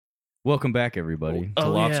Welcome back, everybody, to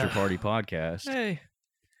Oh, Lobster yeah. Party Podcast. Hey.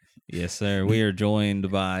 Yes, sir. We are joined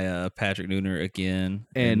by Patrick Nooner again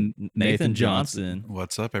And Nathan Johnson.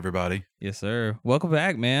 What's up, everybody? Yes, sir. Welcome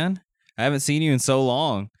back, man. I haven't seen you in so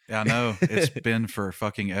long. Yeah, I know. It's been for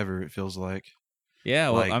fucking ever, it feels like. Yeah,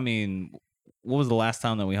 well, Like- I mean, what was the last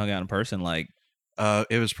time that we hung out in person? Like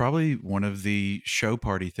It was probably one of the show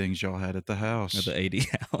party things y'all had at the house. at the AD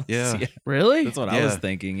house. Yeah. Really? That's what I was Yeah.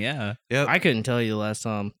 thinking. Yeah. Yep. I couldn't tell you the last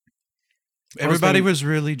time. Everybody thinking- was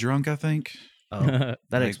really drunk, I think. Oh, that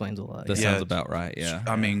Like, explains a lot. That yeah. sounds about right. Yeah.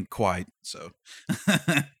 I mean, quite. So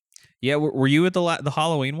Yeah. Were you at the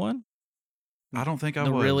Halloween one? I don't think I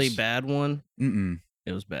The was. really bad one, Mm-mm.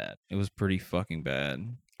 it was bad. It was pretty fucking bad.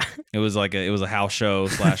 It was like it was a house show /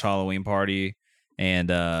 Halloween party,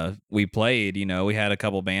 and we played. You know, we had a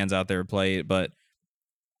couple bands out there play it, but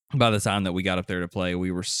by the time that we got up there to play,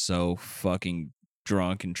 we were so fucking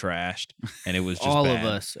drunk and trashed, and it was just All bad. of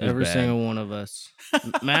us, It was every bad. single one of us.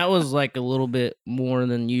 Matt was like a little bit more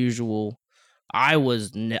than usual.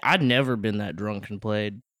 I'd never been that drunk and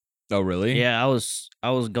played. Oh, really? Yeah, I was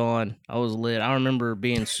gone. I was lit. I remember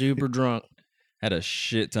being super drunk. Had a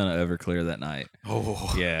shit ton of Everclear that night.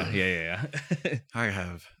 Oh, Yeah. I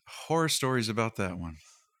have horror stories about that one.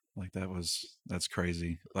 Like that's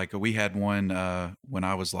crazy. Like we had one when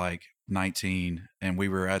I was like 19 and we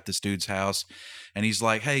were at this dude's house and he's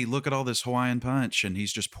like, "Hey, look at all this Hawaiian punch," and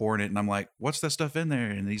he's just pouring it and I'm like, "What's that stuff in there?"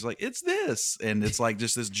 And he's like, "It's this." And it's like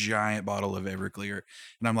just this giant bottle of Everclear.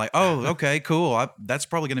 And I'm like, "Oh, okay, cool. That's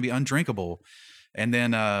probably going to be undrinkable." And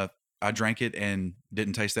then I drank it and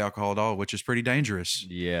didn't taste the alcohol at all, which is pretty dangerous.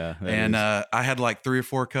 Yeah. that And is- I had like 3 or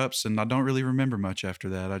 4 cups and I don't really remember much after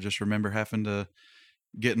that. I just remember having to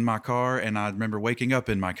get in my car and I remember waking up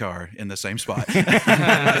in my car in the same spot,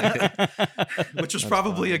 which was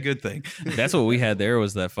probably a good thing. That's what we had there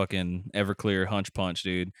was that fucking Everclear Hunch Punch,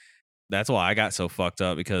 dude. That's why I got so fucked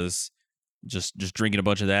up because just drinking a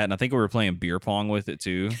bunch of that, and I think we were playing beer pong with it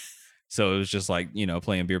too. So it was just like, you know,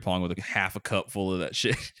 playing beer pong with a half a cup full of that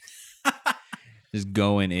shit. Just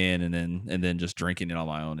going in and then just drinking it on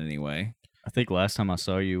my own anyway. I think last time I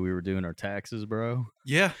saw you, we were doing our taxes, bro.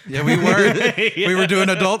 Yeah, we were. We were doing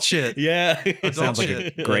adult shit. Yeah. Adult Sounds like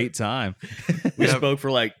shit. a great time. We Yeah. spoke for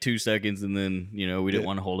like 2 seconds and then, we didn't Yeah.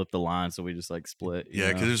 want to hold up the line. So we just like split. you Yeah,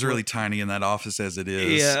 because know? it was really tiny in that office as it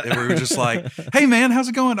is. Yeah. And we were just like, "Hey, man, how's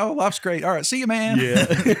it going? Oh, life's great. All right, see you, man."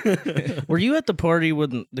 Yeah. Were you at the party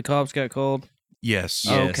when the cops got called? Yes.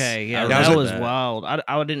 Yeah. Yes. Okay, yeah, I that remember was that. wild.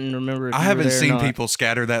 I didn't remember. If I you were haven't there or seen not. people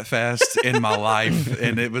scatter that fast in my life,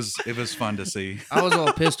 and it was fun to see. I was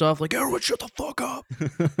all pissed off, like everyone, shut the fuck up.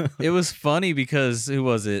 It was funny because who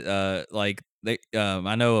was it? Like they,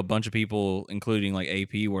 I know a bunch of people, including like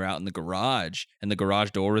AP, were out in the garage, and the garage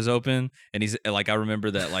door was open. And he's like, I remember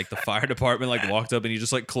that like the fire department like walked up and he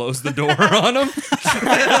just like closed the door on them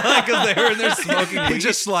because they were in there smoking He weed.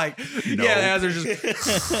 just like, no. Yeah, they're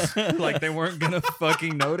just like they weren't gonna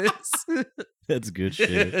fucking notice. That's good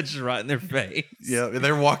shit. Just right in their face. Yeah,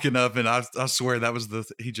 they're walking up, and I swear that was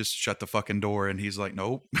he just shut the fucking door, and he's like,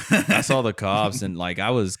 "Nope." I saw the cops and like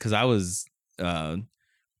I was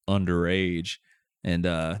underage, and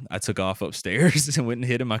I took off upstairs and went and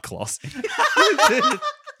hid in my closet.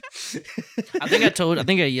 I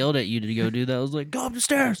think I yelled at you to go do that. I was like, go up the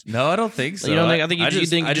stairs. No, I don't think so. You don't think- I think you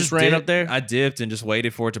think you just ran up there? I dipped and just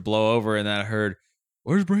waited for it to blow over, and then I heard,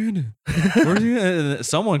 "Where's Brandon? Where's he?" And then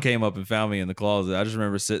someone came up and found me in the closet. I just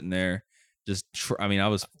remember sitting there. I mean, I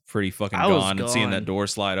was pretty fucking I was gone and seeing that gone. door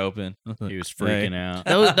slide open. He was freaking out.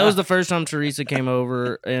 That was the first time Teresa came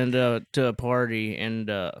over and to a party, and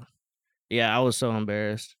yeah, I was so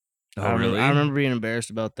embarrassed. Oh, I really? remember being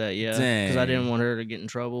embarrassed about that. Yeah, because I didn't Dang. want her to get in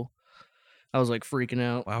trouble. I was like freaking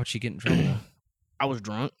out. Why would she get in trouble? I was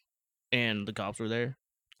drunk, and the cops were there.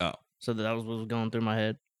 Oh. So that was what was going through my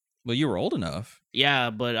head. Well, you were old enough.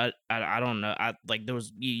 Yeah, but I don't know. I like there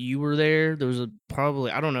was you were there. There was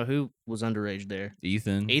probably I don't know who was underage there.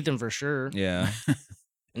 Ethan. Ethan for sure. Yeah.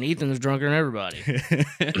 And Ethan was drunker than everybody.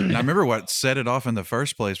 And I remember what set it off in the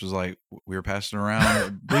first place was like we were passing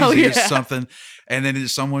around breezy Oh, or yeah. something, and then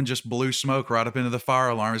someone just blew smoke right up into the fire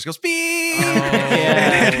alarm. It goes beep,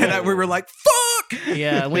 yeah. and we were like, "Fuck!"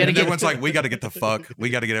 Yeah, we had to And get everyone's like, "We got to get the fuck. We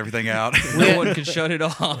got to get everything out." No one could shut it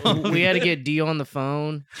off. we had to get D on the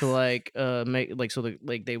phone to like make like so that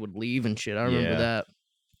like they would leave and shit. I remember Yeah. that.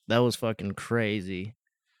 That was fucking crazy.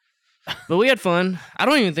 But we had fun. I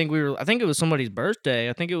don't even think we were. I think it was somebody's birthday.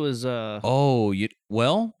 I think it was. Oh,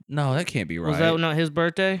 well, no, that can't be right. Was that not his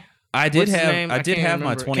birthday? I did What's his have name? I did can't have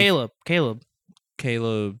my remember. 20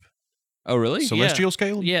 Caleb. Oh, really? Celestial's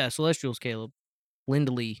Caleb? Yeah, Celestial's Caleb.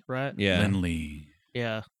 Linda Lee, right? Yeah. Lindley.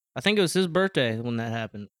 Yeah. I think it was his birthday when that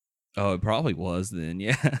happened. Oh, it probably was then.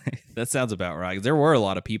 Yeah, that sounds about right. 'Cause there were a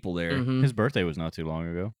lot of people there. Mhm. His birthday was not too long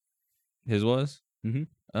ago. His was. Mhm.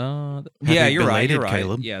 Yeah, Happy you're right. You're belated, right.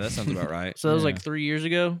 Caleb. Yeah, that sounds about right. So that was Yeah. like 3 years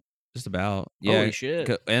ago. Just about. Yeah. Holy shit!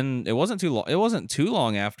 And it wasn't too long. It wasn't too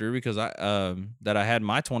long after because I had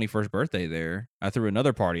my 21st birthday there. I threw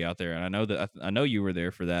another party out there, and I know that I know you were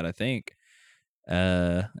there for that. I think,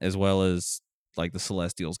 as well as like the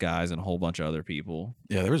Celestials guys and a whole bunch of other people.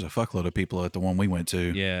 Yeah, there was a fuckload of people at the one we went to.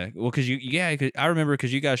 Yeah, well, cause I remember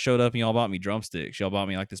because you guys showed up and y'all bought me drumsticks. Y'all bought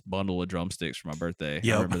me like this bundle of drumsticks for my birthday.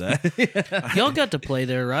 Yep. I remember that. Y'all got to play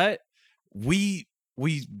there, right? We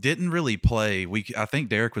didn't really play. I think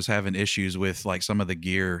Derek was having issues with like some of the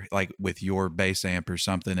gear, like with your bass amp or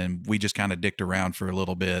something, and we just kind of dicked around for a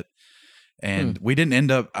little bit. And we didn't end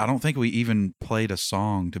up. I don't think we even played a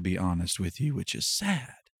song, to be honest with you, which is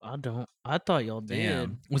sad. I thought y'all did.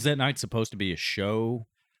 Damn. Was that night supposed to be a show?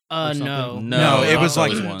 or something? No. No, it was not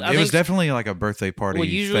like those ones. I it was think- definitely like a birthday party Well,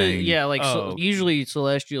 usually, thing. yeah, like Oh, okay. usually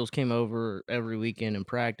Celestials came over every weekend and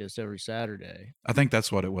practiced every Saturday. I think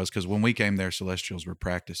that's what it was because when we came there, Celestials were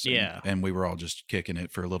practicing. Yeah. and we were all just kicking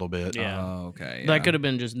it for a little bit. Yeah. Oh, okay. That could have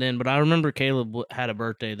been just then, but I remember Caleb had a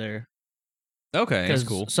birthday there Okay, that's because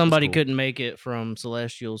cool. somebody cool. couldn't make it from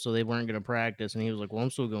Celestial, so they weren't going to practice, and he was like, "Well, I'm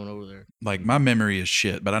still going over there." Like my memory is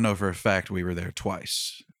shit, but I know for a fact we were there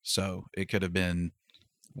twice, so it could have been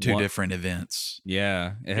two One- different events.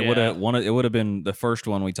 Yeah, it Yeah. would have It would have been the first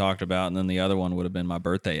one we talked about, and then the other one would have been my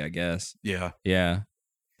birthday, I guess. Yeah, Yeah,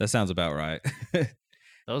 that sounds about right. That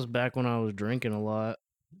was back when I was drinking a lot,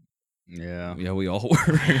 Yeah. Yeah, we all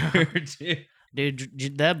were.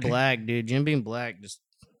 dude. That black dude, Jim Beam Black, just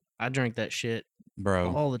I drank that shit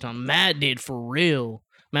bro. all the time. Matt did for real.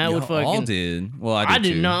 Matt would Y'all all fucking. did. Well, I I did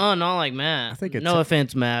did too. not like Matt. I think it's no a-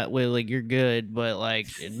 offense, Matt. Well, like you're good, but like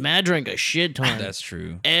Matt drank a shit ton That's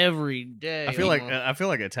true. every day. I feel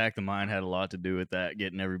like Attack the Mind had a lot to do with that,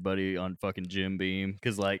 getting everybody on fucking Jim Beam,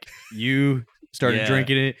 because like you started Yeah.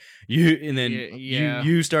 drinking it, and then Yeah.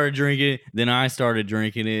 you started drinking it, then I started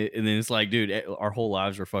drinking it, and then it's like, dude, our whole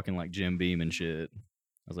lives were fucking like Jim Beam and shit.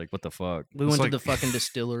 I was like, what the fuck? we It's went like- to the fucking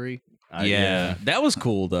distillery. Yeah, that was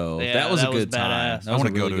cool though. Yeah, that was that a was good time. badass. That I was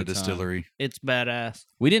want to go really to a good time. distillery. It's badass.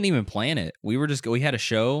 We didn't even plan it. We were just we had a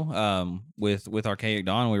show with Archaic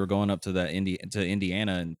Dawn. We were going up to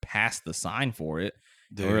Indiana and passed the sign for it.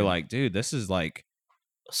 And we were Dude. like, dude, this is like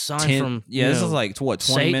A sign 10 from this is know, like 20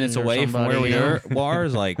 Satan minutes or away from somebody, where we you know? are.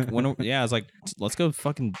 Like when yeah, I was like, let's go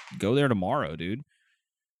fucking go there tomorrow, dude.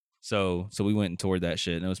 So we went and toured that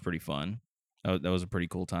shit, and it was pretty fun. That was a pretty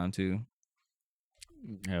cool time too.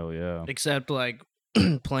 Hell yeah. except like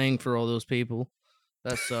playing for all those people.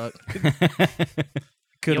 That sucked.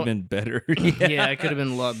 Could You have been better. yeah, it could have been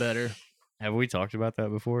a lot better. Have we talked about that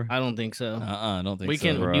before? I don't think so. I don't think We so.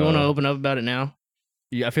 can. bro. Do you want to open up about it now?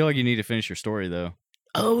 Yeah, I feel like you need to finish your story though.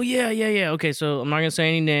 Oh yeah. Okay, so I'm not gonna say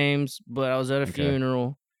any names, but I was at a Okay.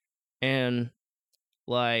 funeral, and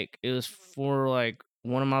like it was for like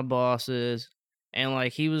one of my bosses, and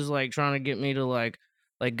like he was like trying to get me to like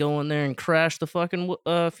go in there and crash the fucking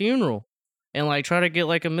funeral, and like try to get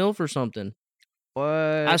like a MILF or something. What?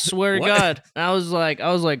 I swear to What? God, I was like,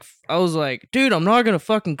 dude, I'm not gonna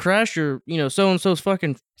fucking crash your, so and so's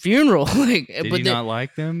fucking funeral. Like, Did but you then- not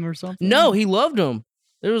like them or something? no, he loved them.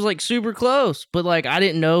 It was like super close, but like I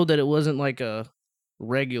didn't know that it wasn't like a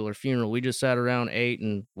regular funeral. We just sat around, ate,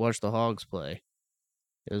 and watched the Hogs play.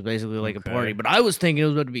 It was basically like a party, Okay. but I was thinking it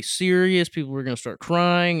was about to be serious. People were gonna start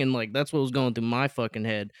crying, and like that's what was going through my fucking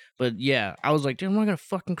head. But yeah, I was like, dude, I'm not gonna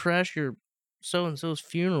fucking crash your so and so's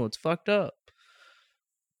funeral. It's fucked up.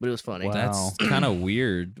 But it was funny. Wow. That's kind of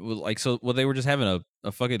weird. Like, they were just having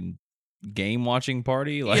a fucking game watching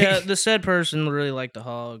party. Like, Yeah, the said person really liked the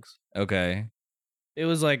Hogs. okay, It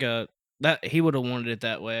was like that he would have wanted it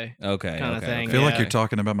that way. okay, Kinda okay, thing. I feel like Yeah. you're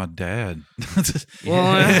talking about my dad.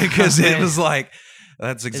 Well, Because it man. was like,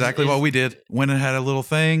 that's exactly what is- we did. Went and had a little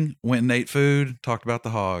thing, went and ate food, talked about the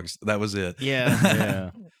hogs. That was it. Yeah.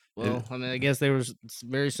 Yeah. Well, I mean, I guess they were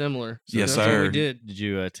very similar. So Yes, that's what sir. we did. Did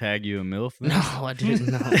you tag you a MILF? then? No, I didn't.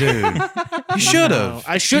 No. Dude, you should have. No,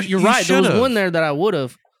 I should. You're You right. There was should've. one there that I would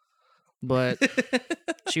have, but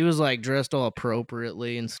she was like dressed all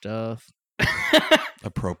appropriately and stuff.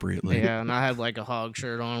 Appropriately. Yeah, and I had like a hog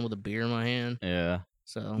shirt on with a beer in my hand. Yeah.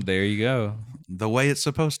 So There you go. The way it's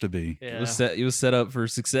supposed to be. It yeah. was set up for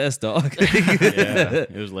success, dog. Yeah.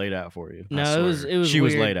 It was laid out for you. No, I it was swear. it was She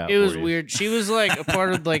was weird. laid out It for was you. weird. She was like a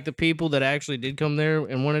part of like the people that actually did come there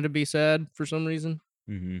and wanted to be sad for some reason.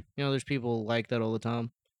 Mm-hmm. You know, there's people like that all the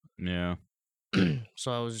time. Yeah.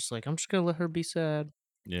 So I was just like, I'm just gonna let her be sad.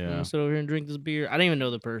 I'm Yeah. gonna sit over here and drink this beer. I didn't even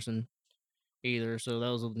know the person either, so that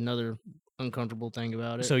was another uncomfortable thing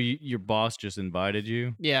about it. So your boss just invited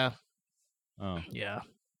you? yeah, Oh, yeah,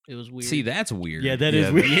 it was weird. See, that's weird. yeah, that Yeah,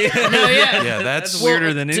 is weird. Yeah, No, yeah. Yeah, that's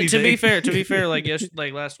weirder than to anything. be fair, like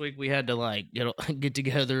like last week we had to like get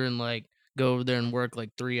together and like go over there and work like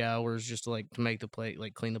 3 hours just to make the plate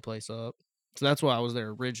like clean the place up. So that's why I was there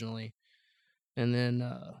originally, and then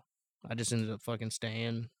I just ended up fucking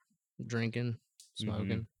staying, drinking,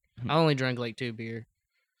 smoking. I only drank like 2 beer.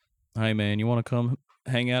 Hey man, you want to come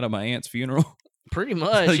hang out at my aunt's funeral? Pretty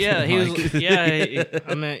much, yeah. He was,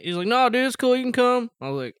 I mean, he's like, "No, dude, it's cool. You can come." I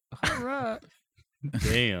was like, "All right."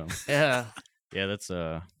 Damn. Yeah, Yeah, that's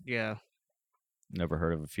yeah. never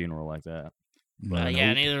heard of a funeral like that.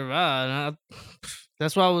 Yeah, neither have I. And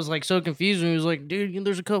that's why I was like so confused when he was like, "Dude,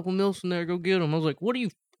 there's a couple milfs in there. Go get them." I was like, "What are you,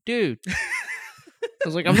 dude?" I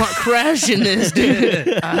was like, "I'm not crashing this,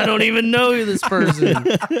 dude. I don't even know this person."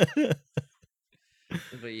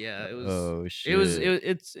 But yeah, it was. Oh shit.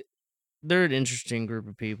 It's. They're an interesting group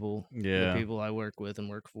of people. Yeah. The people I work with and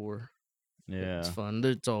work for. Yeah. It's fun.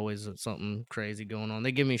 There's always something crazy going on.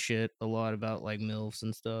 They give me shit a lot about like MILFs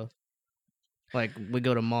and stuff. Like we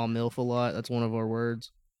go to Mall MILF a lot. That's one of our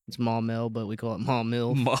words. It's Mall Mill, but we call it Mall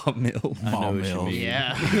MILF. Mom Mill. I know Mall what you Mill. mean.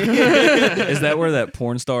 Yeah. Is that where that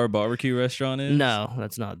porn star barbecue restaurant is? No,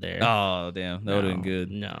 that's not there. Oh damn, that would have been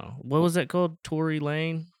good. No. What was that called? Tory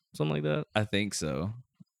Lane? Something like that? I think so.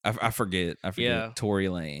 I forget. Yeah. Tory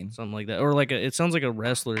Lane. Something like that. Or like it sounds like a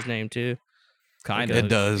wrestler's name too. Kind Like of. It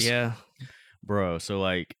does. Yeah. Bro, so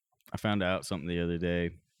like I found out something the other day.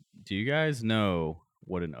 Do you guys know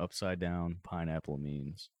what an upside down pineapple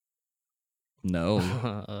means?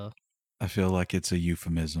 No. I feel like it's a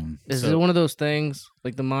euphemism. Is So- it one of those things?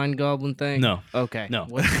 Like the mind goblin thing? No. Okay. No.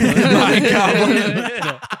 What- Mind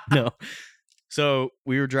goblin. No. So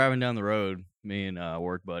we were driving down the road, me and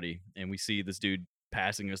work buddy, and we see this dude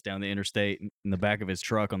passing us down the interstate. In the back of his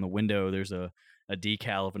truck on the window, there's a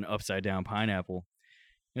decal of an upside down pineapple.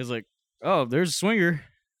 He was like, "Oh, there's a swinger."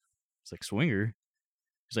 It's like, "Swinger?"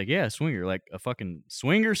 He's like, "Yeah, swinger, like a fucking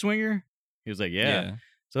swinger." He was like, "Yeah."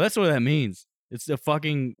 So that's what that means. It's a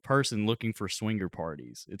fucking person looking for swinger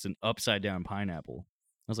parties. It's an upside down pineapple.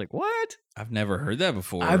 I was like, "What?" I've never heard that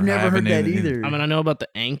before. I've never heard haven't that either. either. I mean, I know about the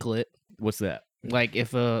anklet. What's that? Like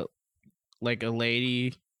if a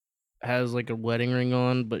lady has like a wedding ring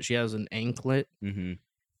on, but she has an anklet, Mm-hmm.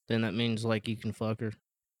 then that means like you can fuck her,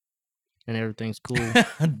 and everything's cool.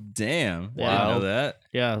 Damn. Wow. I didn't know that.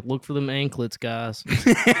 Yeah, look for them anklets, guys.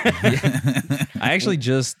 I actually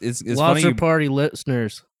just it's funny Lobster you Party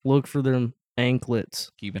listeners, look for them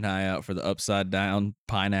anklets. keep an eye out for the upside down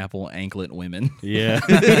pineapple anklet women. Yeah.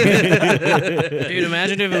 Dude,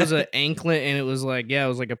 imagine if it was an anklet and it was like, it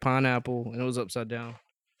was like a pineapple and it was upside down.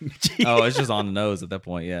 Oh, it's just on the nose at that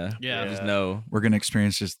point. Yeah. Yeah. You just know. We're gonna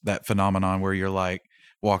experience just that phenomenon where you're like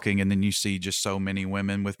walking and then you see just so many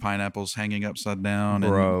women with pineapples hanging upside down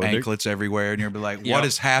Bro, and they're- anklets everywhere, and you'll be like, "What Yep.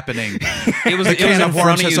 is happening?" It was The in can of front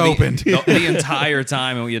worms of has you opened. the entire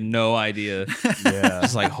time, and we had no idea. Yeah.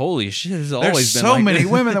 It's like, holy shit! It's There's always been so like many this.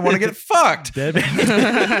 women that want to get fucked.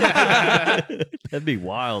 That'd be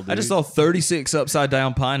wild. I just dude. saw 36 upside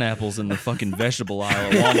down pineapples in the fucking vegetable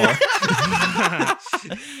aisle at Walmart.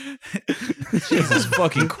 Jesus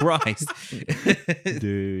fucking Christ.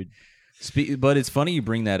 dude. But it's funny you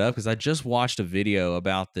bring that up because I just watched a video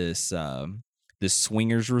about this this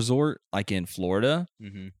swingers resort like in Florida,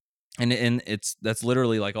 Mm-hmm. and that's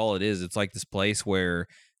literally like all it is. It's like this place where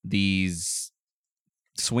these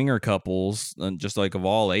swinger couples, just like of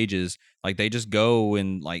all ages, like they just go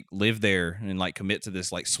and like live there and like commit to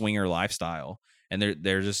this like swinger lifestyle, and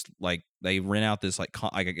they're just like they rent out this like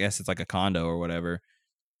I guess it's like a condo or whatever,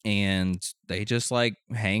 and they just like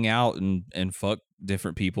hang out and fuck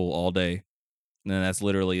different people all day. And then that's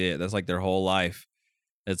literally it. That's like their whole life.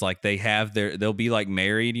 It's like they'll be like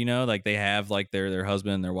married, you know, like they have like their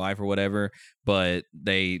husband and their wife or whatever, but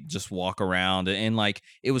they just walk around and like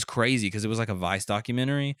it was crazy because it was like a Vice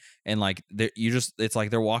documentary, and like it's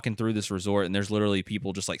like they're walking through this resort and there's literally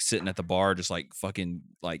people just like sitting at the bar just like fucking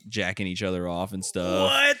like jacking each other off and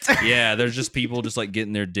stuff. What? Yeah, there's just people just like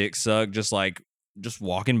getting their dick sucked, just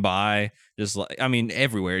walking by, just like I mean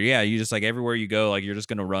everywhere. Yeah, you just like everywhere you go, like you're just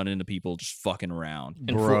gonna run into people just fucking around.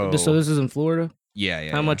 Bro. So this is in Florida?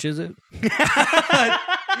 Yeah. How much is it?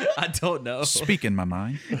 I don't know. Speaking my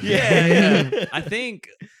mind. Yeah. I think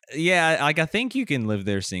I think you can live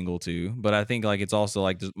there single too, but I think like it's also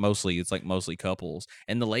like mostly couples,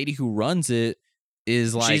 and the lady who runs it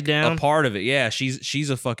is like She's down? a part of it. Yeah, she's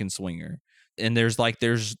a fucking swinger. And there's like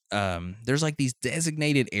these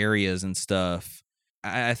designated areas and stuff.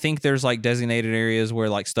 I think there's like designated areas where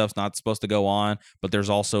like stuff's not supposed to go on, but there's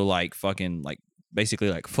also like fucking like basically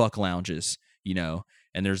like fuck lounges, you know.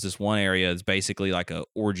 And there's this one area that's basically like a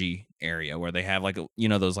orgy area where they have like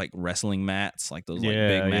those like wrestling mats, like those like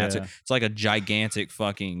big mats. Yeah. It's like a gigantic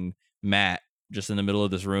fucking mat just in the middle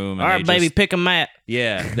of this room. All And right, baby, pick a mat.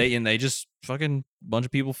 yeah, they just fucking bunch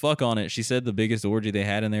of people fuck on it. She said the biggest orgy they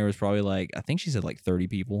had in there was probably like, I think she said like 30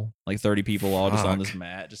 people, all just on this Fuck.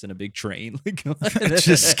 mat, just in a big train. Like,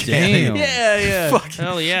 Just Damn. yeah. Fuck.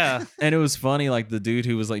 Hell yeah. And it was funny, like the dude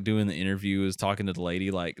who was like doing the interview was talking to the lady,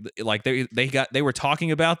 like they were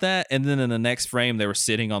talking about that, and then in the next frame they were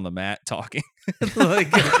sitting on the mat talking. Like,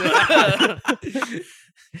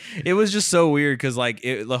 it was just so weird because like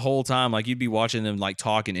the whole time, like you'd be watching them like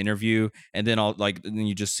talk and interview, and then then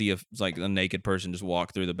you just see a naked person just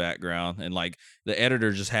walk through the background, and like the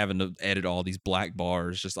editor just having to edit all these black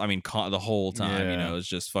bars, just the whole time, you Yeah. know, it's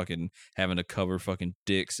just fucking having to cover fucking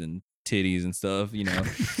dicks and titties and stuff, you know.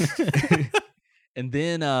 And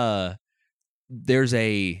then there's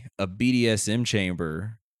a BDSM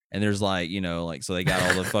chamber, and there's like, you know, like, so they got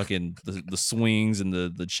all the fucking the swings and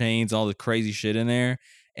the chains, all the crazy shit in there.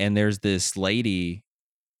 And there's this lady,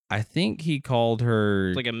 I think he called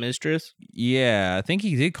her Like a mistress. yeah, I think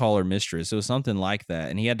he did call her mistress. It was something like that.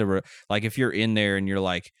 And he had to like, if you're in there and you're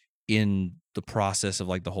like in the process of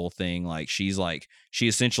like the whole thing, like she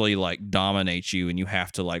essentially like dominates you, and you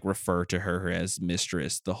have to like refer to her as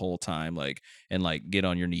mistress the whole time, like, and like get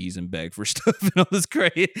on your knees and beg for stuff and all this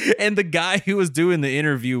crazy. And the guy who was doing the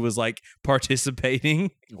interview was like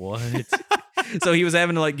participating. What? So he was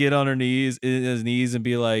having to like get on his knees and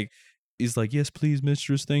be like, he's like, yes, please,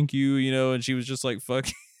 mistress, thank you, you know. And she was just like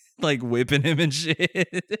fucking like whipping him and shit.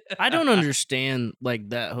 I don't understand like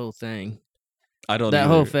that whole thing. I don't That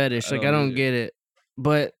whole either. fetish. Like I either. don't get it.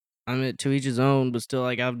 But I mean, to each his own. But still,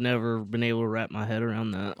 like I've never been able to wrap my head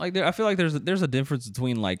around that. Like I feel like there's a difference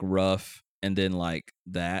between like rough and then like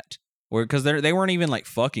that, or because they weren't even like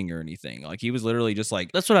fucking or anything. Like he was literally just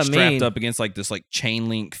like That's what I strapped mean. up against like this like chain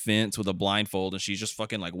link fence with a blindfold, and she's just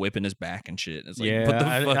fucking like whipping his back and shit. It's like, Yeah, what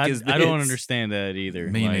the fuck is this? I don't understand that either.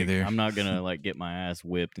 Me Like, neither. I'm not gonna like get my ass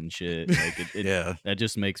whipped and shit. Like Yeah. that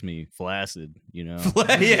just makes me flaccid, you know.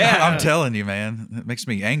 Yeah. I'm telling you, man, it makes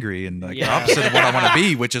me angry and like the Yeah. opposite of what I want to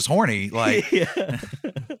be, which is horny. Like, yeah.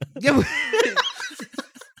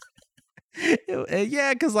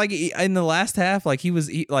 Yeah, because like in the last half, like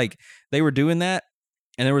like they were doing that,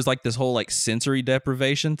 and there was like this whole like sensory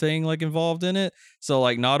deprivation thing like involved in it. So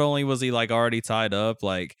like not only was he like already tied up,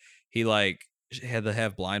 like he like had to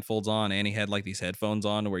have blindfolds on, and he had like these headphones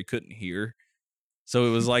on where he couldn't hear. So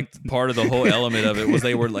it was like part of the whole element of it was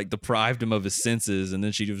they were like deprived him of his senses, and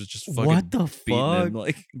then she was just fucking What the beating him, fuck?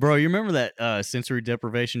 like Bro, you remember that sensory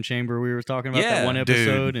deprivation chamber we were talking about Yeah, that one dude.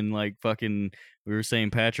 episode, and like fucking we were saying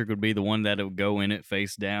Patrick would be the one that would go in it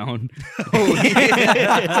face down.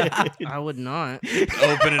 I would not.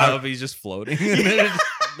 open it up, he's just floating.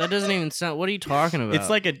 That doesn't even sound. What are you talking about? It's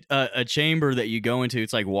like a chamber that you go into.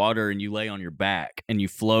 It's like water, and you lay on your back and you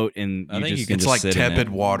float, and I think you just can it's just like sit in tepid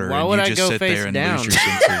it. water, Why and would you I just go sit face there and down? lose your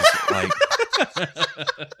senses. Like,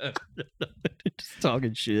 just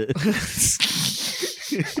talking shit.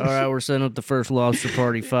 All right, we're setting up the first lobster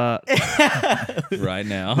party fight. right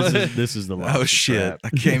now. This is the oh lobster shit, trap. I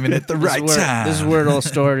came in at the right this is where, time. This is where it all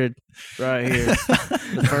started. Right here,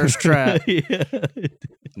 the first trap. Yeah.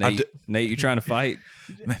 Nate, you trying to fight?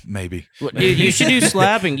 Maybe. You should do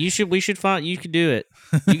slapping. We should find. You could do it.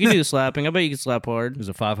 You can do the slapping. I bet you can slap hard. There's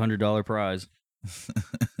a $500 prize.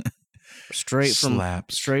 Straight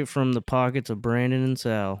Slaps. from the pockets of Brandon and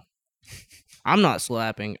Sal. I'm not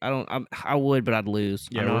slapping. I would, but I'd lose.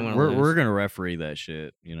 I know I'm gonna we're lose. gonna referee that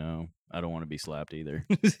shit. You know, I don't want to be slapped either.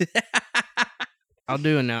 I'll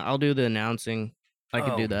do the announcing. I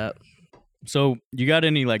could do Oh. that. So, you got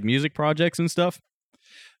any like music projects and stuff?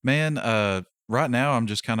 Man, right now I'm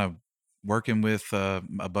just kind of working with a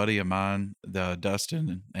buddy of mine,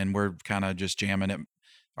 Dustin, and we're kind of just jamming at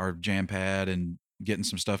our jam pad and getting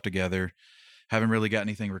some stuff together. Haven't really got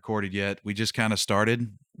anything recorded yet. We just kind of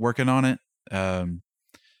started working on it.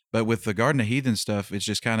 But with the Garden of Heathen stuff, it's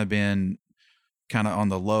just kind of been kind of on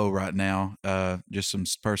the low right now. Just some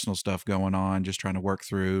personal stuff going on, just trying to work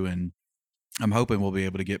through, and I'm hoping we'll be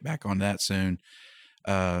able to get back on that soon.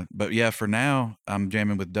 But yeah, for now I'm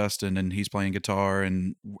jamming with Dustin, and he's playing guitar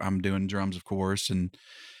and I'm doing drums, of course. And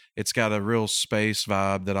it's got a real space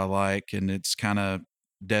vibe that I like. And it's kind of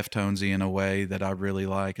Deftonesy in a way that I really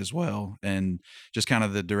like as well. And just kind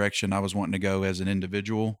of the direction I was wanting to go as an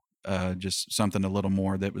individual, just something a little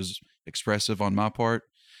more that was expressive on my part.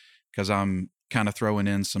 'Cause I'm kind of throwing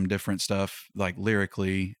in some different stuff like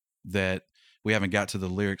lyrically that we haven't got to the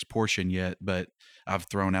lyrics portion yet, but I've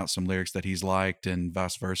thrown out some lyrics that he's liked and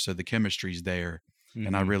vice versa. The chemistry's there,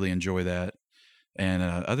 and I Mhm. really enjoy that. And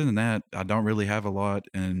other than that, I don't really have a lot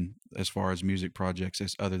in as far as music projects.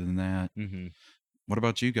 Other than that, Mhm. what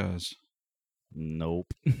about you guys?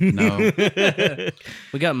 Nope. No.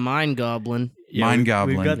 We got Mind Goblin. Yeah, Mind we've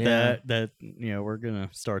Goblin. got Yeah. that we're gonna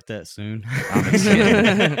start that soon. I'm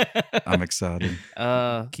excited. I'm excited.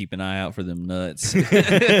 Keep an eye out for them nuts.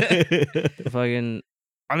 Fucking,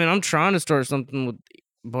 I mean, I'm trying to start something with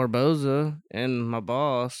Barboza and my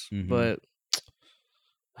boss, Mhm. but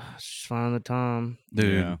it's just finding the time.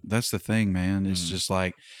 Dude, Yeah. that's the thing, man. It's Mhm. just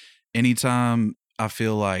like anytime I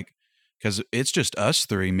feel like, because it's just us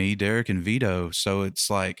three, me, Derek, and Vito. So it's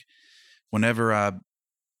like whenever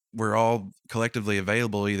we're all collectively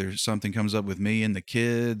available, either something comes up with me and the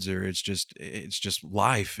kids, or it's just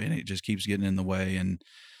life, and it just keeps getting in the way. And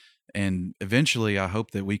eventually, I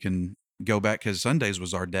hope that we can go back, because Sundays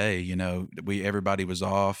was our day. You know, everybody was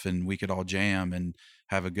off, and we could all jam and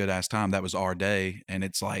have a good ass time. That was our day, and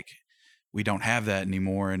it's like we don't have that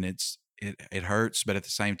anymore, and it hurts. But at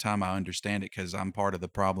the same time, I understand it because I'm part of the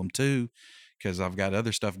problem too, because I've got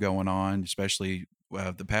other stuff going on, especially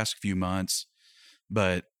the past few months.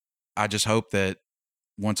 But I just hope that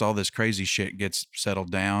once all this crazy shit gets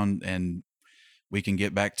settled down and we can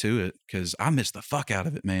get back to it, because I miss the fuck out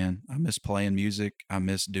of it, man. I miss playing music. I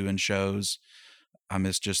miss doing shows. I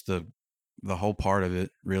miss just the whole part of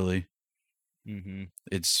it, really. Mhm.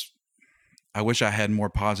 I wish I had more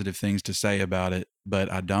positive things to say about it,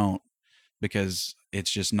 but I don't, because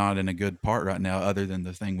it's just not in a good part right now, other than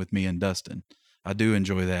the thing with me and Dustin. I do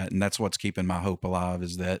enjoy that, and that's what's keeping my hope alive,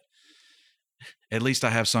 is that at least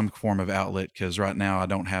I have some form of outlet, because right now I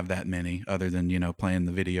don't have that many, other than, playing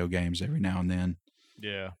the video games every now and then.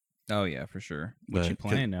 Yeah. Oh yeah, for sure. What you But-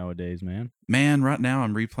 playing nowadays, man? Man, right now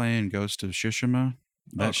I'm replaying Ghost of Tsushima.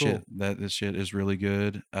 That cool. this shit is really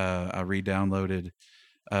good. I re-downloaded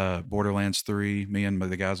Borderlands 3. Me and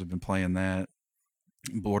the guys have been playing that.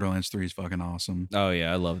 Borderlands 3 is fucking awesome. Oh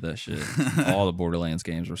yeah, I love that shit. All the Borderlands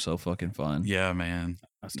games were so fucking fun. Yeah, man.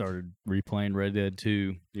 I started replaying Red Dead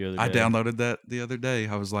 2 the other day. I downloaded that the other day.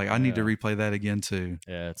 I was like, I need to Yeah. replay that again too.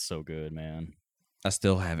 Yeah, it's so good, man. I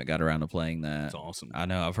still haven't got around to playing that. It's awesome. I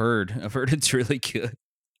know. I've heard it's really good.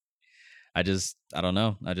 I don't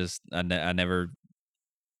know. I never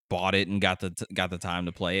bought it and got the time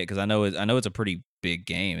to play it, because I know it's a pretty big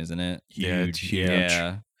game, isn't it? Yeah, it's Huge, huge.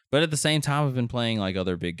 Yeah. But at the same time, I've been playing like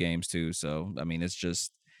other big games too. So I mean, it's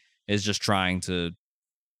just trying to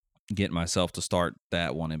get myself to start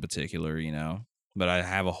that one in particular, But I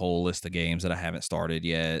have a whole list of games that I haven't started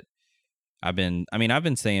yet. I've been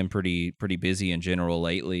staying pretty busy in general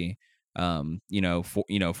lately.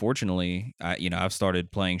 Fortunately, I've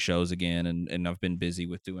started playing shows again, and I've been busy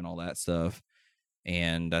with doing all that stuff.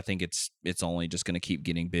 And I think it's only just going to keep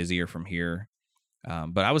getting busier from here.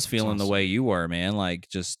 But I was feeling the awesome. way you were, man, like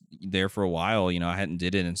just there for a while. I hadn't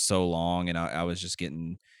did it in so long, and I was just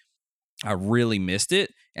I really missed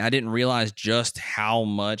it. And I didn't realize just how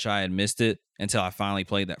much I had missed it until I finally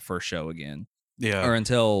played that first show again. Yeah. Or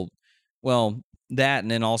until, well, that,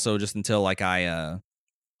 and then also just until like I,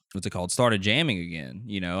 what's it called, started jamming again.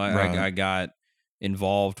 Right. I got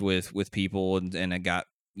involved with people, and I got,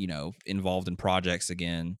 involved in projects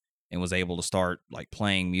again, and was able to start like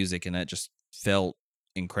playing music, and that just felt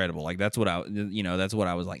incredible. Like that's what I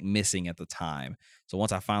was like missing at the time. So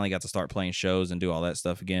once I finally got to start playing shows and do all that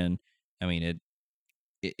stuff again, I mean,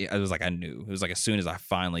 it was like I knew. It was like as soon as I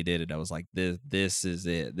finally did it, I was like, this is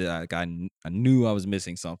it. Like I knew I was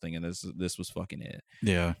missing something, and this was fucking it.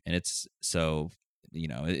 Yeah. And it's so,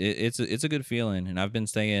 it's a good feeling. And I've been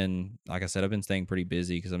staying, like I said, I've been staying pretty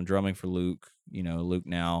busy because I'm drumming for Luke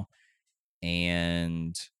now.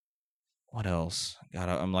 And what else? God,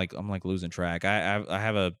 I'm like losing track. I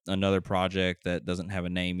have another project that doesn't have a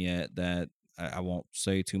name yet that I won't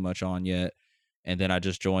say too much on yet. And then I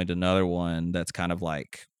just joined another one that's kind of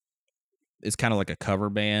like, it's kind of like a cover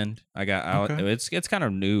band. Okay. It's kind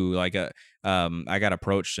of new. Like I got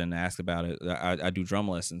approached and asked about it. I do drum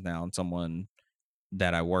lessons now, and someone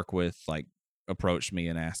that I work with like approached me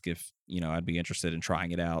and asked if I'd be interested in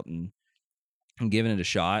trying it out and giving it a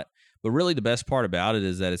shot. But really, the best part about it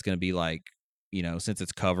is that it's going to be like, since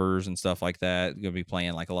it's covers and stuff like that, going to be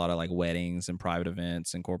playing like a lot of like weddings and private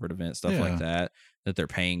events and corporate events, stuff like that they're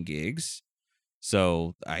paying gigs.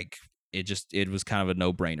 So like it was kind of a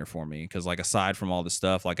no-brainer for me, because like aside from all the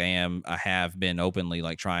stuff, like I have been openly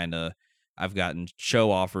like I've gotten show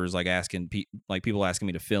offers, like people asking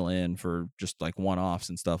me to fill in for just like one-offs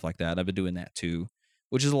and stuff like that. I've been doing that too,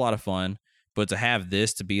 which is a lot of fun. But to have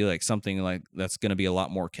this to be like something like that's going to be a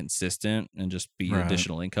lot more consistent and just be Right.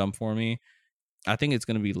 additional income for me, I think it's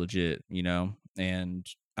going to be legit, And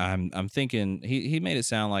I'm thinking he made it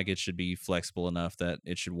sound like it should be flexible enough that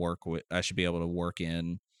it should work with. I should be able to work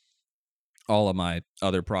in all of my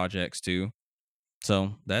other projects too.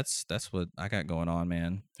 So that's what I got going on,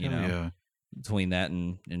 man. Hell yeah. Between that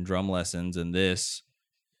and drum lessons and this,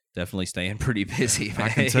 definitely staying pretty busy. Man. I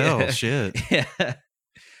can tell. Shit. Yeah.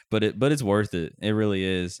 But it's worth it. It really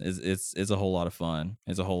is. It's a whole lot of fun.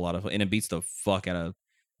 It's a whole lot of fun. And it beats the fuck out of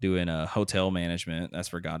doing hotel management. That's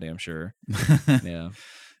for goddamn sure. Yeah.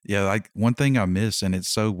 Yeah, like one thing I miss, and it's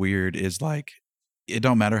so weird, is like it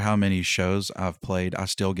don't matter how many shows I've played, I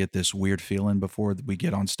still get this weird feeling before we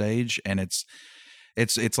get on stage, and it's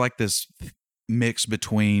like this mix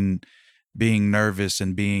between being nervous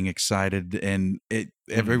and being excited, and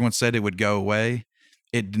everyone said it would go away.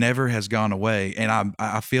 It never has gone away, and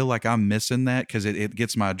I feel like I'm missing that because it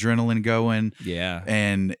gets my adrenaline going. Yeah.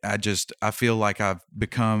 And I feel like I've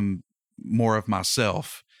become more of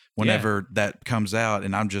myself whenever that comes out,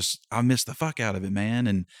 and I miss the fuck out of it, man.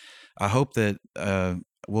 And I hope that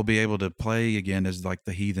we'll be able to play again as like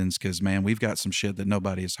the Heathens, because man, we've got some shit that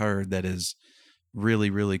nobody has heard that is really,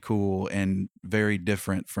 really cool and very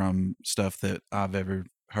different from stuff that I've ever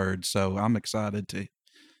heard. So I'm excited to.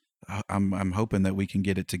 I'm hoping that we can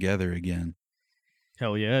get it together again.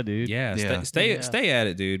 Hell yeah, dude. Yeah, Yeah. stay Yeah. at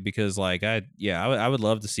it, dude. Because like I would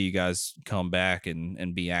love to see you guys come back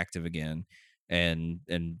and be active again, and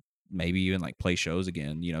maybe even like play shows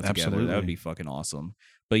again. Together. That Absolutely. would be fucking awesome.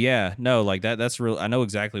 But yeah, no, like that's real. I know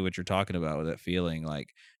exactly what you're talking about with that feeling. Like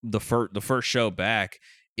the first show back,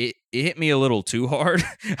 it hit me a little too hard.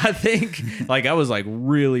 I think like I was like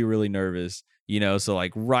really, really nervous. So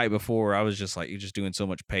like right before I was just like just doing so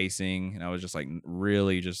much pacing, and I was just like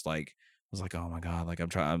really just like I was like, oh my god, like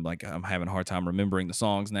I'm having a hard time remembering the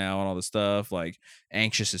songs now and all this stuff, like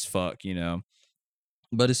anxious as fuck,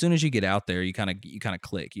 But as soon as you get out there, you kind of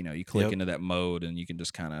click, you click Yep. into that mode, and you can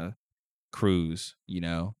just kind of cruise,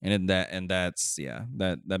 and that's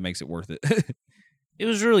that makes it worth it. It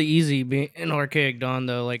was really easy being in Archaic Dawn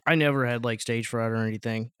though. Like I never had like stage fright or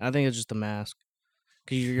anything. I think it's just a mask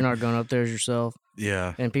because you're not going up there as yourself,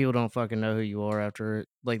 Yeah. and people don't fucking know who you are after it.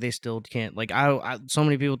 Like they still can't. Like I so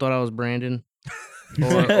many people thought I was Brandon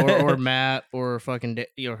or Matt or fucking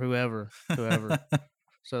or whoever.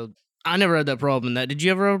 So I never had that problem. Did you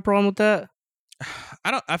ever have a problem with that?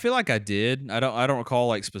 I feel like I did. I don't recall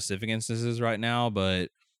like specific instances right now, but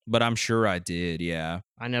I'm sure I did. Yeah.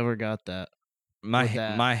 I never got that. My with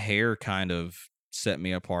that. my hair kind of set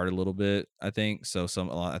me apart a little bit, I think. So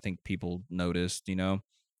I think people noticed,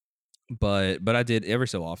 But I did every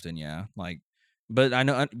so often, yeah. Like, but I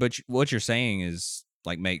know, but what you're saying is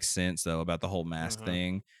like makes sense though about the whole mask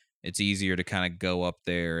thing. It's easier to kind of go up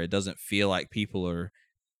there. It doesn't feel like people are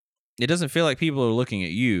looking at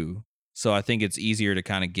you. So I think it's easier to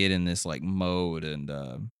kind of get in this like mode, and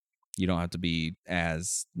you don't have to be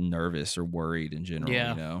as nervous or worried in general.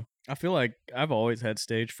 Yeah. I feel like I've always had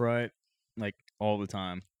stage fright, like all the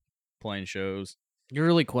time, playing shows. You're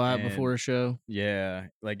really quiet And- before a show. Yeah,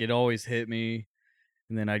 like it always hit me,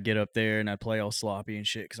 and then I'd get up there and I'd play all sloppy and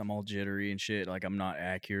shit because I'm all jittery and shit. Like I'm not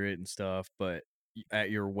accurate and stuff. But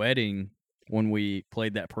at your wedding, when we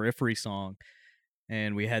played that Periphery song,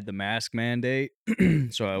 and we had the mask mandate,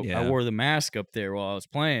 so I wore the mask up there while I was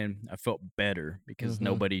playing. I felt better because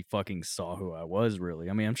nobody fucking saw who I was really.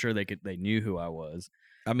 I mean, I'm sure they knew who I was.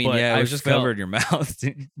 I mean, But yeah, it I was just felt- covered in your mouth.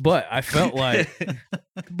 dude. But I felt like,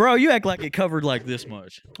 bro, you act like it covered like this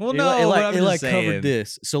much. Well, It no, li- it but like I'm it just like saying. covered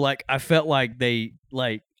this. So like I felt like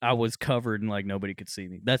I was covered and like nobody could see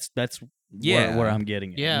me. That's Yeah. where I'm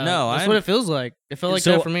getting at. Yeah. No, that's I- what it feels like. It felt like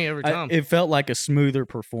So, that for me every time. It felt like a smoother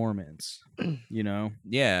performance,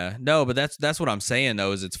 Yeah, no, but that's what I'm saying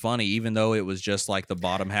though. Is it's funny, even though it was just like the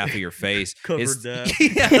bottom half of your face Covered it's, that.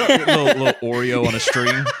 yeah, little Oreo on a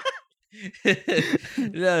string.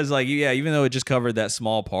 Yeah, it's like even though it just covered that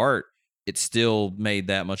small part, it still made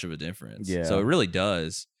that much of a difference. Yeah. So it really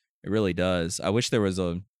does. It really does. I wish there was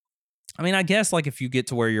I mean, I guess like if you get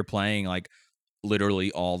to where you're playing like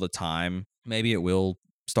literally all the time, maybe it will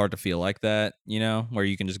start to feel like that, where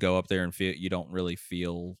you can just go up there and feel you don't really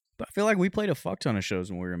feel. But I feel like we played a fuck ton of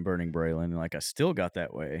shows when we were in Burning Braylon, and like I still got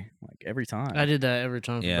that way, like every time. I did that every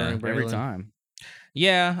time for Yeah. Burning every Braylon. time.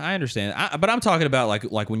 Yeah, I understand. But I'm talking about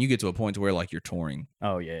like when you get to a point to where like you're touring,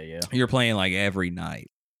 Oh yeah, yeah. you're playing like every night.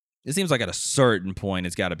 It seems like at a certain point,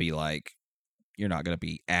 it's got to be like you're not going to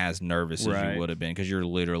be as nervous as Right. you would have been because you're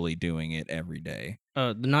literally doing it every day.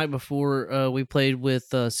 The night before, we played with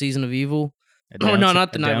Season of Evil. At Oh no, downtown-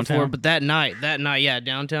 not the at night before, downtown? but that night, yeah,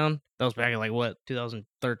 downtown. That was back in like what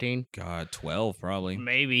 2013, God, 12 probably.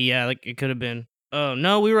 maybe. Yeah, like it could have been.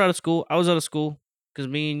 No, we were out of school. I was out of school because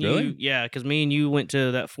me and Really? you. Yeah, because me and you went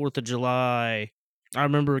to that 4th of July. I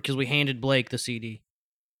remember because we handed Blake the CD.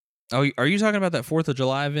 Oh, are you talking about that 4th of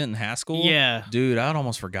July event in Haskell? Yeah. Dude, I'd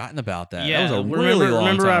almost forgotten about that. Yeah, That was a remember, really long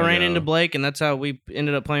remember time I ran ago. into Blake, and that's how we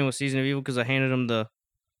ended up playing with Season of Evil because I handed him the.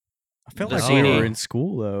 I felt The like CD. we were in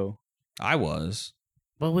school though. I was.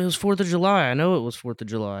 Well, it was 4th of July. I know it was 4th of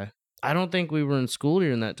July. I don't think we were in school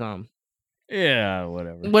during that time. Yeah,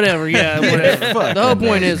 whatever. Whatever, yeah, whatever. Fuck The whole them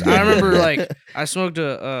point guys. is, I remember like I smoked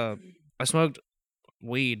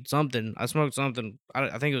weed, something. I smoked something.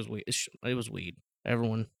 I think it was weed. It was weed.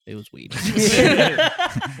 Everyone, it was weed.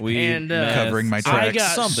 We And, Covering my I tracks.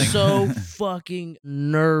 got something. so fucking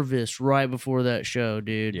nervous right before that show,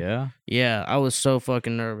 dude. Yeah. Yeah, I was so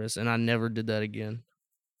fucking nervous, and I never did that again,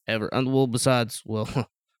 ever. Well, besides,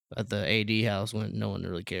 at the AD house when no one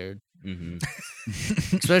really cared. Mm-hmm.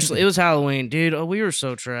 Especially, it was Halloween, dude. Oh, we were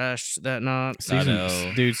so trashed that night. I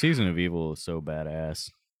know. Dude, Season of Evil is so badass.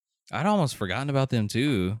 I'd almost forgotten about them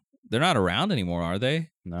too. They're not around anymore, are they?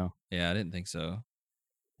 No. Yeah, I didn't think so.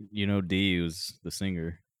 You know D was the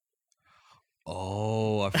singer.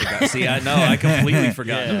 Oh, I forgot. See, I know. I completely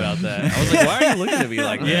forgotten Yeah. about that. I was like, why are you looking at me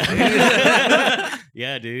like that?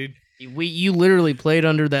 Yeah, dude. You literally played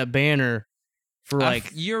under that banner for like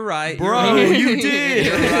You're right. Bro, you're right. you did.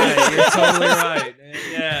 You're right. You're totally right.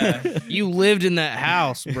 Yeah. you lived in that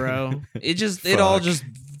house, bro. It all Fuck. just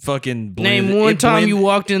fucking blended. Name one It time you blend-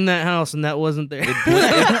 walked in that house and that wasn't there.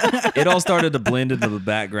 it all started to blend into the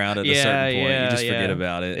background at a Yeah, certain point. yeah, You just forget yeah.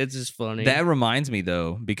 about it. It's just funny. That reminds me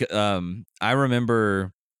though, because I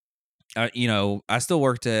remember, I still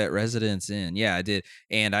worked at Residence Inn. Yeah, I did,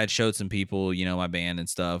 and I'd showed some people, my band and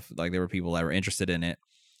stuff. Like there were people that were interested in it,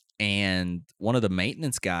 and one of the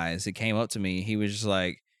maintenance guys, it came up to me. He was just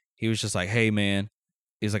like, "Hey man,"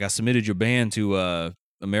 he's like, "I submitted your band to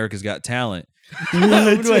America's Got Talent."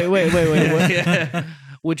 wait. What? Yeah.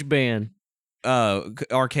 Which band?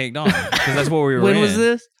 Archaic Dawn, because that's what we were. When in. was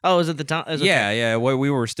this? Oh, was it the time? Yeah. We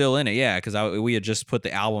were still in it. Yeah, because we had just put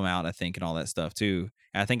the album out, I think, and all that stuff too.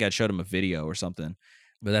 And I think I showed him a video or something,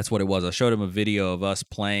 but that's what it was. I showed him a video of us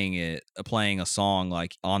playing a song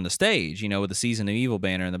like on the stage, with the Season of Evil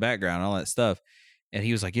banner in the background and all that stuff. And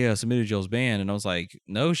he was like, "Yeah, I submitted Joel's band," and I was like,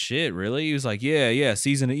 "No shit, really?" He was like, "Yeah,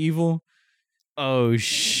 Season of Evil." Oh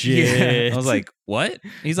shit! I was like, "What?"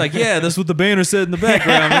 He's like, "Yeah, that's what the banner said in the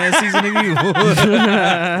background, man. Season of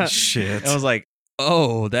Evil." Shit. And I was like,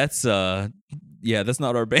 "Oh, that's that's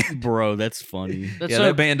not our band, bro, that's funny. That's yeah, so,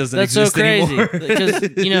 that band doesn't that's so exist crazy anymore."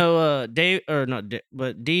 because Dave or not,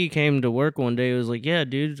 but D came to work one day. He was like, "Yeah,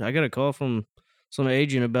 dude, I got a call from some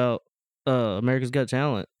agent about America's Got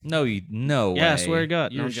Talent." no way. Yeah, I swear to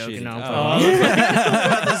God. No, You're I'm joking. shitting. No, I'm Oh, fucking- I was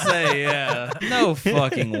about to say, yeah. No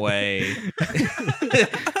fucking way.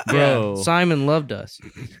 Bro. Yeah, Simon loved us.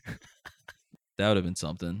 That would have been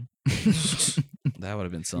something. That would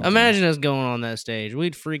have been something. Imagine us going on that stage.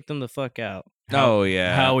 We'd freak them the fuck out. Oh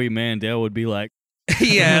yeah. Howie Mandel would be like,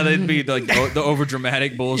 Yeah, they'd be like the over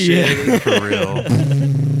dramatic bullshit. Yeah. For real.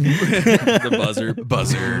 The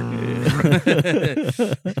buzzer.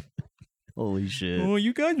 holy shit, Oh,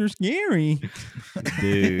 you guys are scary.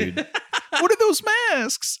 dude. What are those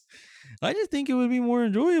masks? I just think it would be more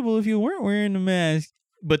enjoyable if you weren't wearing a mask.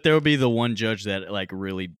 But there would be the one judge that like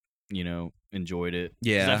really, enjoyed it. 'Cause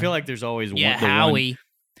Yeah. I feel like there's always Yeah, one. Howie.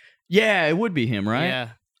 Yeah, it would be him, right? Yeah.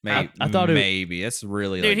 Maybe, I thought it- maybe that's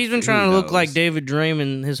really Dude, like, he's been who trying to look like knows? David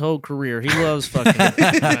Draymond his whole career. He loves fucking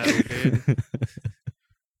metal, dude.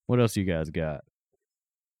 What else you guys got?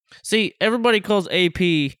 See, everybody calls AP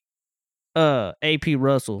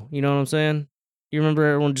Russell. You know what I'm saying? You remember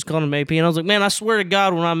everyone just called him AP? And I was like, man, I swear to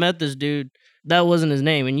God, when I met this dude, that wasn't his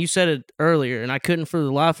name. And you said it earlier, and I couldn't for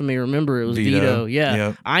the life of me remember it was Vito. Yeah.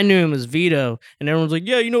 Yep. I knew him as Vito. And everyone's like,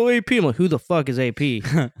 yeah, AP. I'm like, who the fuck is AP?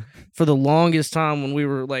 For the longest time when we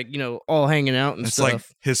were like, all hanging out and It's stuff. like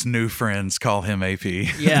his new friends call him AP.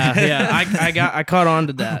 yeah. I caught on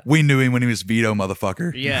to that. We knew him when he was Vito,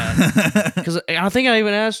 motherfucker. Yeah. Because I think I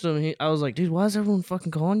even asked him, I was like, dude, why is everyone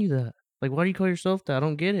fucking calling you that? Like, why do you call yourself that? I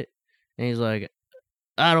don't get it. And he's like,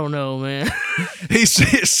 I don't know, man.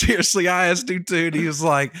 Seriously, I asked him too. And he was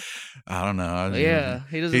like, I don't know. Yeah,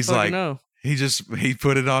 he doesn't He's fucking like, know. He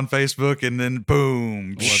put it on Facebook and then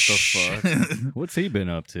boom. What the fuck? What's he been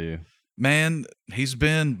up to? Man, he's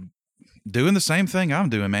been doing the same thing I'm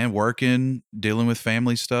doing, man. Working, dealing with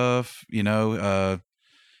family stuff.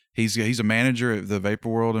 He's a manager at the Vapor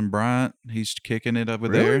World in Bryant. He's kicking it over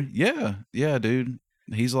there. Really? Yeah, dude.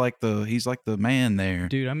 He's like the man there.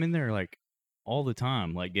 Dude, I'm in there like all the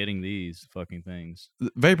time, like getting these fucking things.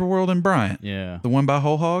 Vapor World and Bryant, Yeah, the one by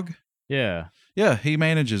Whole Hog. yeah. Yeah, he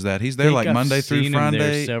manages that. He's there Think like I've Monday through seen him there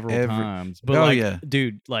Friday. several times. But Oh, like, yeah.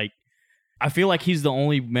 dude, like, I feel like he's the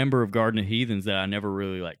only member of Garden of Heathens that I never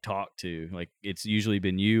really like talked to. Like, it's usually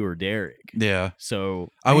been you or Derek. Yeah, So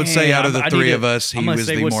I would say man, out of the I three need of to- us, I'm he gonna was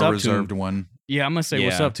say the what's more up to him. reserved one. Yeah, I'm gonna say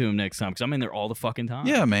what's Yeah. up to him next time because I'm in there all the fucking time.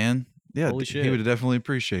 Yeah, man. Yeah, Holy he shit. would definitely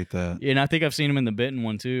appreciate that. And I think I've seen him in the Benton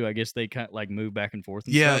one too. I guess they kind of like move back and forth.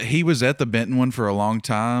 And Yeah, stuff. he was at the Benton one for a long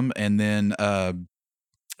time, and then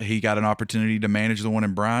he got an opportunity to manage the one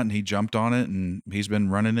in Bryant, and he jumped on it, and he's been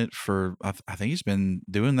running it for. I think he's been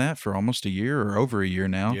doing that for almost a year or over a year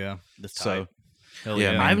now. Yeah, that's So, tight. Hell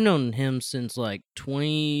yeah, yeah, man. I've known him since like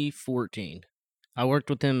 2014. I worked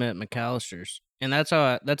with him at McAllister's, and that's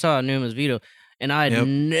how I knew him as Vito. And I had Yep.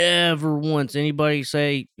 never once anybody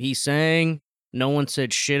say he sang. No one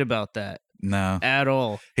said shit about that No, at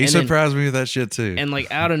all. he And then- surprised me with that shit too. And like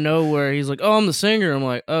out of nowhere, he's like, "Oh, I'm the singer." I'm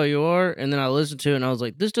like, "Oh, you are?" And then I listened to it, and I was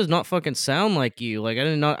like, "This does not fucking sound like you." Like I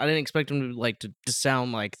didn't expect him to like to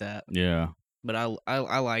sound like that. Yeah. But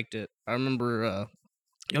I liked it. I remember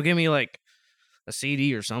you'll give me like a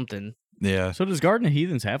CD or something. yeah, So does Garden of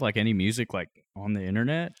Heathens have like any music like on the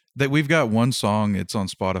internet? that we've got one song. It's on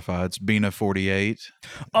Spotify. It's Bina 48.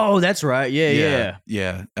 Oh, that's right. Yeah.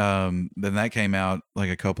 yeah. Then that came out like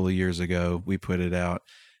a couple of years ago. We put it out,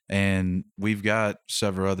 and we've got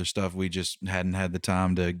several other stuff. We just hadn't had the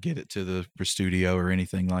time to get it to the studio or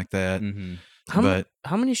anything like that. Mm-hmm.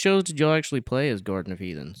 How many shows did y'all actually play as Garden of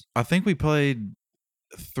Heathens? I think we played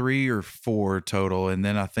 3 or 4 total, and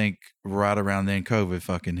then I think right around then COVID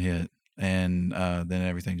fucking hit, and then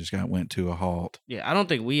everything just went to a halt. Yeah, I don't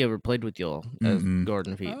think we ever played with y'all as Mm-mm.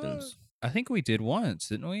 Garden of Heathens. I think we did once,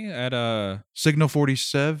 didn't we? At Signal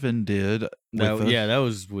 47 did. with us. Yeah, that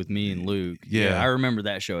was with me and Luke. Yeah. I remember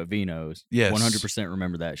that show at Vino's. Yes. 100%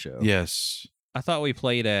 remember that show. Yes. I thought we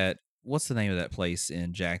played at what's the name of that place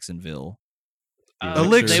in Jacksonville?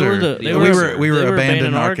 Elixir. They were the We they were were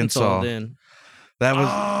abandoned Arkansas. then. That was.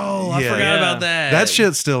 I yeah. forgot about Yeah. that. That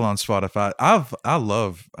shit's still on Spotify. I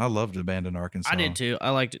loved Abandoned Arkansas. I did too.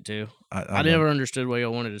 I liked it too. I I never understood why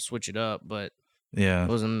y'all wanted to switch it up, but Yeah. it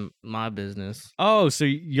wasn't my business. Oh, so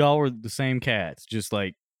y'all were the same cats, just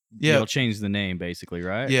like Yeah. y'all changed the name basically,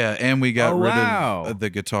 right? Yeah, and we got Oh, rid wow. of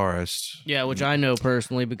the guitarist. Yeah, which I know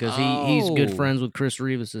personally because he's good Oh. friends with Chris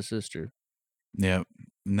Rivas' sister. Yeah.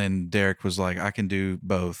 And then Derek was like, I can do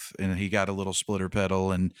both. And he got a little splitter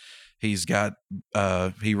pedal, and he's got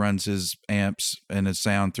he runs his amps and his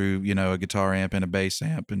sound through, a guitar amp and a bass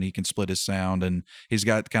amp, and he can split his sound, and he's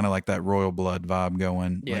got kind of like that Royal Blood vibe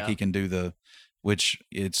going. Like Yeah. he can do which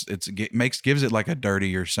gives it like a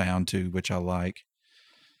dirtier sound too, which I like.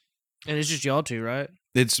 And it's just y'all two, right?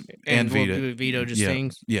 It's and well, Vito. Vito just Yeah.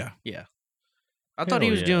 sings. Yeah. I thought he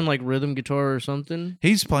Hell was yeah. doing like rhythm guitar or something.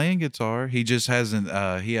 He's playing guitar. He just hasn't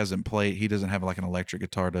played. He doesn't have like an electric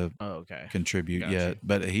guitar to Oh, okay. contribute Gotcha. yet,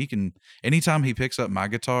 but he can. Anytime he picks up my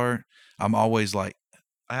guitar, I'm always like,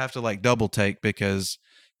 I have to like double take because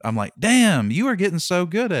I'm like, damn, you are getting so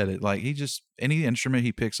good at it. Like any instrument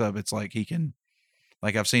he picks up, it's like he can.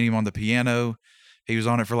 Like I've seen him on the piano. He was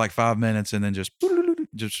on it for like 5 minutes, and then just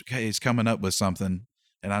okay, he's coming up with something,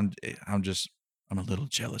 and I'm a little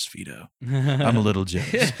jealous, Vito. I'm a little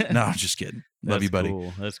jealous. No, I'm just kidding. Love you, buddy.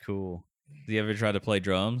 Cool. That's cool. Do you ever try to play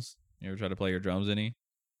drums? You ever try to play your drums any?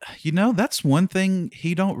 That's one thing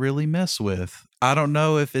he don't really mess with. I don't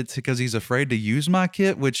know if it's because he's afraid to use my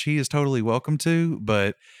kit, which he is totally welcome to,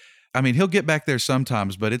 but I mean, he'll get back there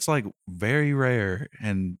sometimes, but it's like very rare.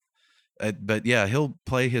 And but yeah, he'll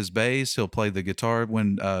play his bass, he'll play the guitar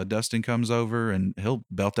when Dustin comes over, and he'll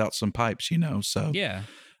belt out some pipes, So Yeah.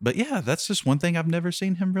 but yeah, that's just one thing I've never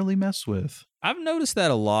seen him really mess with. I've noticed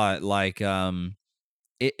that a lot. Like,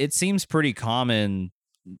 it seems pretty common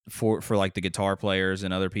for like the guitar players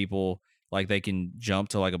and other people. Like they can jump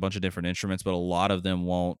to like a bunch of different instruments, but a lot of them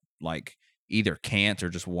won't like either can't or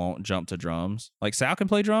just won't jump to drums. Like Sal can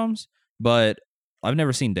play drums, but I've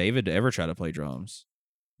never seen David ever try to play drums.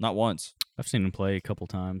 Not once. I've seen him play a couple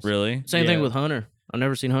times. Really? Same thing Yeah. with Hunter. I've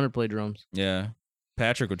never seen Hunter play drums. Yeah.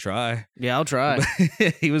 Patrick would try. Yeah, I'll try.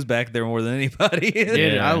 He was back there more than anybody.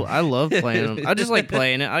 Dude, Yeah. I love playing them. I just like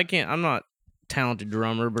playing it. I'm not a talented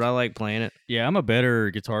drummer, but I like playing it. Yeah, I'm a better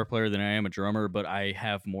guitar player than I am a drummer, but I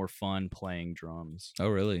have more fun playing drums. Oh,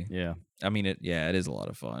 really? Yeah, I mean, it is a lot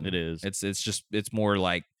of fun. it is. It's more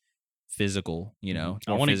like physical, It's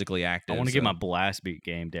I more wanna- physically active. I want to get so- my blast beat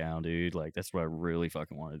game down, dude. Like that's what I really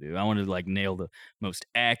fucking want to do. I want to like nail the most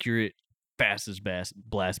accurate, fastest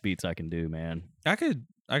blast beats I can do, man. I could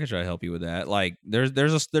try to help you with that. Like there's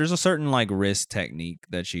a certain like wrist technique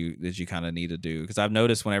that you kind of need to do, because I've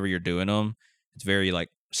noticed whenever you're doing them, it's very like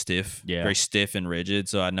stiff, Yeah. very stiff and rigid.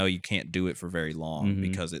 So I know you can't do it for very long Mhm.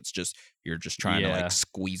 because it's just you're just trying to Yeah. like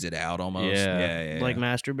squeeze it out almost. Yeah. Like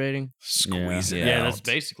masturbating. Squeeze it Yeah, out. that's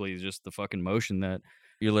basically just the fucking motion that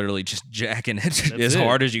you're literally just jacking it That's as it.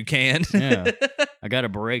 hard as you can. Yeah. I got to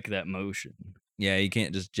break that motion. Yeah, you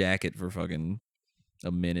can't just jack it for fucking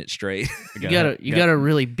a minute straight. I You gotta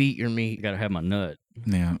really beat your meat. You gotta have my nut.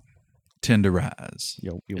 Yeah. Tenderize.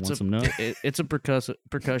 Yo, you It's want some nut? It's a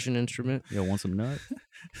percussion instrument. Yo, want some nut?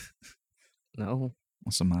 No.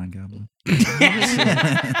 What's a mind goblin?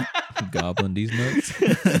 Gobbling these nuts.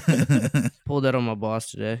 Pulled that on my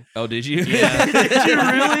boss today. Oh, did you? Yeah. Did you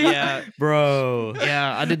really? Yeah. Bro.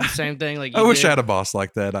 Yeah, I did the same thing. Like I you wish did. I had a boss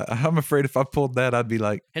like that. I'm afraid if I pulled that, I'd be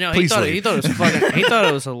like, I know please he leave. thought it was fucking. He thought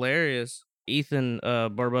it was hilarious. Ethan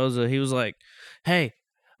Barboza. He was like, "Hey,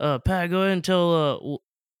 Pat, go ahead and tell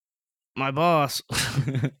my boss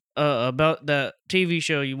about that TV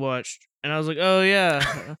show you watched." And I was like, "Oh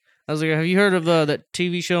yeah." I was like, "Have you heard of that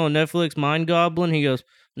TV show on Netflix, Mind Goblin?" He goes,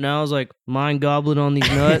 "No." I was like, "Mind Goblin on these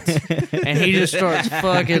nuts," and he just starts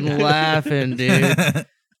fucking laughing, dude.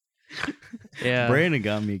 Yeah. Brandon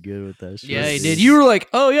got me good with that shit. Yeah, he did. You were like,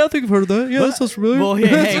 "Oh yeah, I think I've heard of that. Yeah, that sounds familiar." Well, yeah,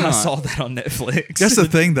 hang I on. saw that on Netflix. That's the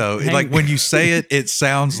thing, though. Hang- Like when you say it, it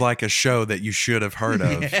sounds like a show that you should have heard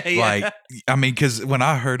of. Yeah, yeah. Like, I mean, because when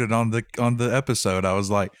I heard it on the episode, I was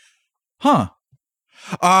like, "Huh."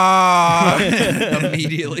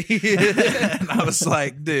 Immediately. And I was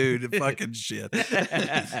like, dude, fucking shit.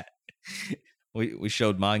 we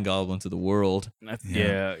showed Mind Goblin to the world.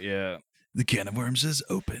 Yeah. The can of worms is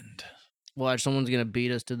opened. Watch, someone's gonna beat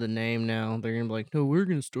us to the name now. They're gonna be like, "No, we're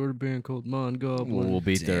gonna start a band called Mind Goblin." We'll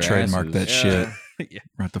beat their Trademark asses. that Yeah. shit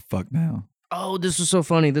right the fuck now. Oh, this was so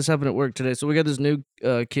funny. This happened at work today. So we got this new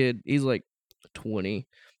kid. He's like 20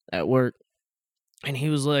 at work. And he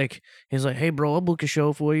was like, "Hey, bro, I'll book a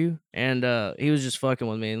show for you." And he was just fucking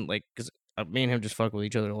with me. And like, because me and him just fuck with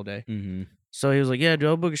each other all day. Mm-hmm. So he was like, "Yeah, dude,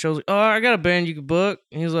 I'll book a show." I was like, "Oh, I got a band you could book."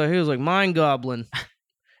 And he was like, Mind Goblin.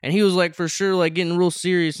 And he was like, for sure, like getting real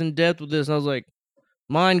serious in depth with this. And I was like,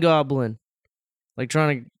 Mind Goblin. Like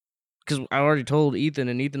trying to, because I already told Ethan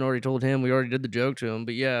and Ethan already told him. We already did the joke to him.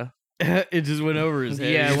 But yeah. It just went over his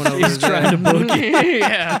head. Yeah, it He's- went over he's his trying head. to book it.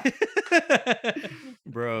 Yeah.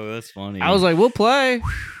 Bro, that's funny. I was like, we'll play.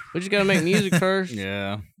 We just got to make music first.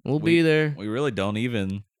 yeah. We'll be there. We really don't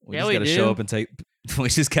even. We Yeah, just we got to do. show up and take. We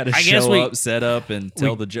just got to I guess show we- up, set up, and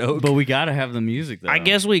tell the joke. But we gotta have the music though. I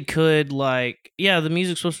guess we could, like, yeah, the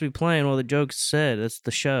music's supposed to be playing while the joke's said. That's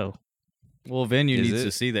the show. Well, venue Is needs it?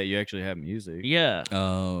 to see that you actually have music. Yeah.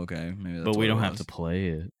 Oh, okay. Maybe that's But we what it don't have was. to play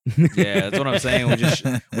it. Yeah, that's what I'm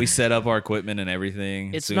saying. We set up our equipment and everything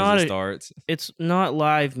It's as soon not as it a- starts. It's not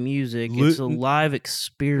live music. Lu- It's a live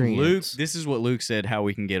experience. Luke, this is what Luke said how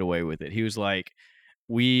we can get away with it. He was like,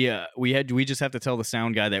 we just have to tell the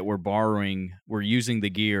sound guy that we're using the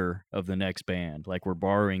gear of the next band, like we're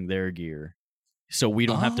borrowing their gear, so we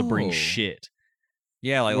don't have to bring Oh. shit.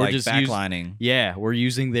 Yeah, We're like just backlining. Yeah, we're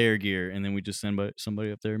using their gear, and then we just send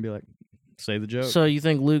somebody up there and be like, say the joke, So you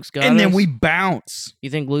think Luke's got and us? then we bounce. You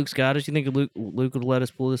think Luke's got us? You think Luke would let us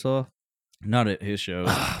pull this off? Not at his show.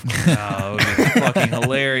 Oh, it would be fucking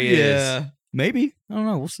hilarious. Maybe. I don't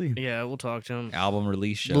know. We'll see. Yeah, we'll talk to him. Album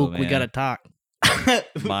release show. Luke, man. we gotta talk.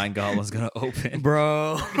 Mind Goblin's gonna open.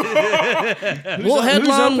 Bro. We'll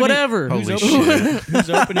headline whatever. Holy Who's, shit. who's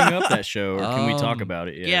opening up that show, or can we talk Um, about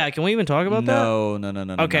it? Yet? Yeah, can we even talk about that?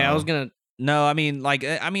 No. Okay, I no. was gonna. No, I mean,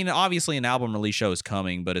 obviously an album release show is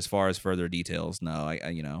coming, but as far as further details, no,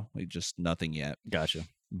 we just nothing yet. Gotcha.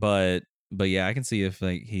 But yeah, I can see if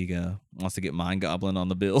like he wants to get Mind Goblin on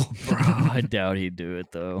the bill. Bro, I doubt he'd do it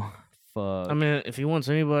though. Fuck. I mean, if he wants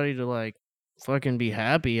anybody to like fucking be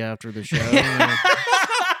happy after the show,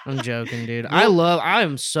 I'm joking, dude. I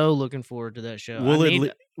am so looking forward to that show.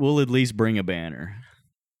 we'll at least bring a banner,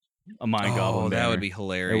 a Mind Goblin Oh, banner. that would be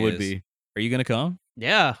hilarious. It would be. Are you gonna come?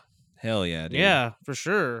 Yeah, Hell yeah, dude. yeah, for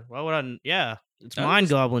sure. Why would I? Yeah, it's That Mind is-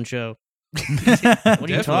 Goblin show. What are you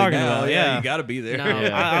Definitely talking now. about? Yeah, Yeah, you got to be there. no,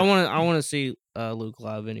 Yeah. I want to see Luke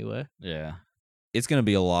live anyway. Yeah. It's gonna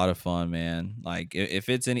be a lot of fun, man. Like if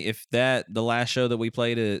the last show that we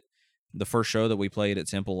played at the first show that we played at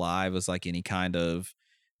Temple Live was like any kind of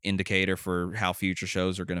indicator for how future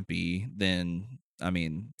shows are gonna be, then I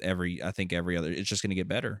mean I think every other it's just gonna get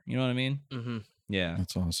better. You know what I mean? Mm-hmm. Yeah,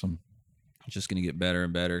 That's awesome. it's just gonna get better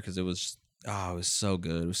and better because it was so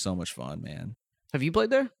good. It was so much fun, man. Have you played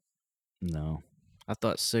there? No. I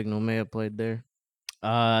thought Signal may have played there.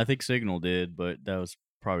 I think Signal did, but that was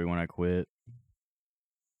probably when I quit.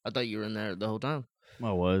 I thought you were in there the whole time.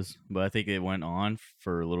 I was, but I think it went on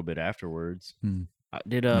for a little bit afterwards.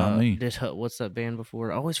 Did Not me. what's that band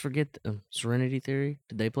before? I always forget Serenity Theory.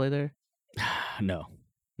 Did they play there? No.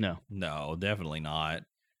 No, definitely not.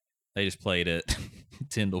 They just played at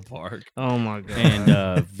Tyndall Park. Oh my god!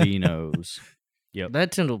 And Vino's. Yep.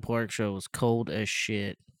 That Tyndall Park show was cold as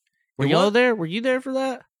shit. Were It y'all was- there? Were you there for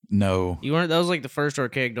that? No. You weren't. That was like the first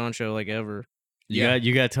Archaic Dawn show like ever.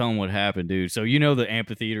 You got to tell them what happened, dude. So you know the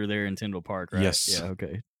amphitheater there in Tyndall Park, right? Yes. Yeah.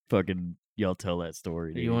 Okay. Fucking y'all tell that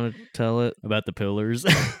story, dude. You want to tell it? about the pillars?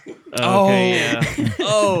 Okay, yeah.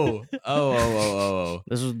 Oh.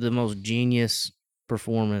 This was the most genius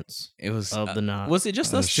performance It was of the night. Was it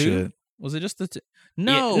just Oh, us two? shit. Was it just the two? Yeah,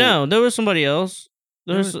 No. no, there was somebody else.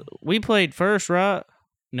 There There's we played first, right?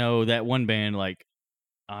 No, that one band like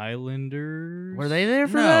Islanders. Were they there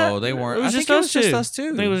for that? No, they weren't. It was I just think us it was just two. us two.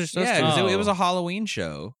 I think it was just us yeah, two. 'cause it was Oh. a Halloween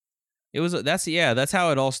show. It was that's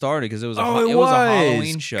how it all started because it was a Oh, it it was a was.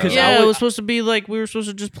 Halloween show. 'Cause Yeah, I it would- was supposed to be like we were supposed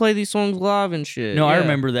to just play these songs live and shit. No, I yeah.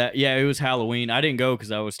 remember that. Yeah, it was Halloween. I didn't go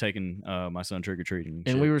because I was taking my son trick or treating,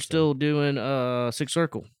 And we were still doing Six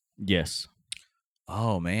Circle. yes.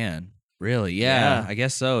 Oh man. Really? Yeah, Yeah. I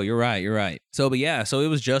guess so. You're right. So but yeah, so it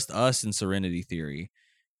was just us and Serenity Theory.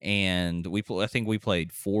 And I think we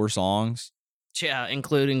played 4 songs. Yeah,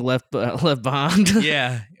 including Left Behind.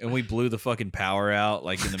 Yeah, and we blew the fucking power out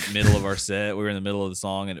like in the middle of our set. We were in the middle of the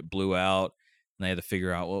song and it blew out. And they had to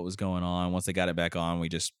figure out what was going on. Once they got it back on, we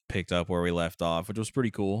just picked up where we left off, which was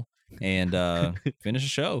pretty cool. And finished the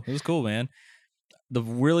show. It was cool, man. The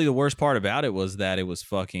worst part about it was that it was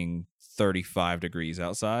fucking 35 degrees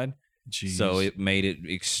outside. Jeez. So it made it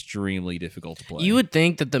extremely difficult to play. You would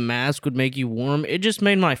think that the mask would make you warm. It just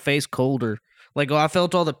made my face colder. Like I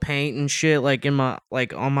felt all the paint and shit like in my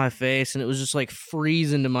on my face, and it was just like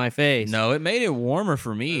freezing to my face. No, it made it warmer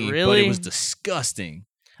for me, but Really? it was disgusting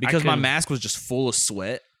because my couldn't- mask was just full of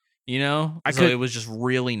sweat. You know, I so could- it was just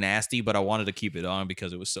really nasty. But I wanted to keep it on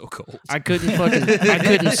because it was so cold. I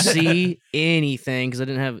couldn't see anything because I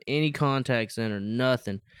didn't have any contacts in or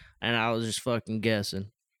nothing, and I was just fucking guessing.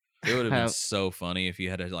 It would have been Have- so funny if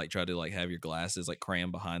you had to like try to like have your glasses like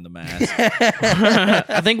crammed behind the mask.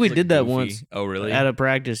 I think we It's, like, did that goofy. once Oh really? at a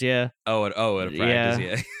practice. Yeah, at a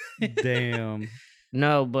practice. Yeah. Damn.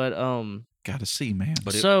 no, but Gotta see, man.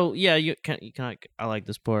 But it- so yeah, you can I like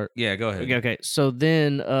this part. Yeah. Go ahead. Okay. So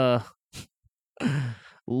then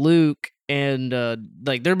Luke and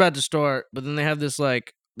like they're about to start, but then they have this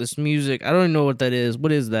like this music. I don't even know what that is.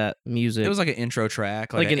 What is that music? It was like an intro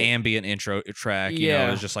track, like Like an an- ambient intro track. You know, Yeah.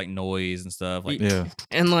 it was just like noise and stuff. Like yeah.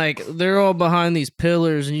 and like they're all behind these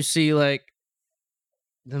pillars, and you see like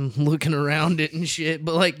them looking around it and shit,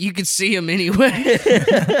 but like you could see them anyway.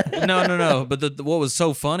 no. But what was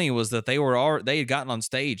so funny was that they had gotten on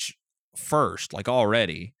stage first, like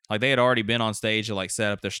already. Like they had already been on stage to like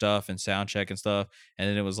set up their stuff and sound check and stuff. And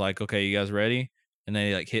then it was like, okay, you guys ready? And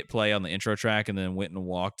they like hit play on the intro track and then went and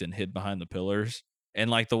walked and hid behind the pillars. And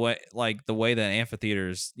like the way that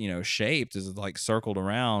amphitheater's, you know, shaped is like circled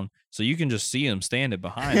around, so you can just see them standing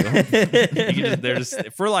behind them. They're just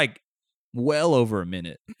for like well over a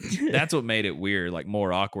minute. That's what made it weird, like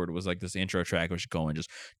more awkward, was like this intro track was going just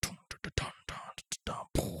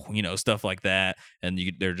you know, stuff like that, and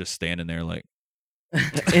they're just standing there like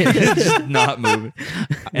just not moving.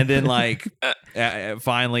 And then like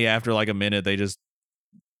finally after like a minute they just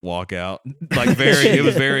walk out. Like it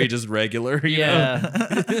was very just regular, you know?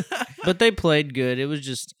 Yeah. But they played good. It was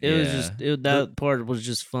just that part was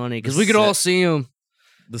just funny because the we could all set- see them.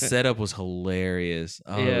 The setup was hilarious.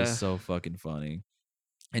 Oh, it Yeah. was so fucking funny.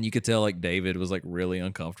 And you could tell like David was like really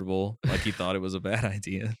uncomfortable. Like he thought it was a bad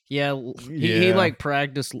idea. Yeah, he Yeah. like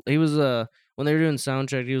practiced. He was when they were doing sound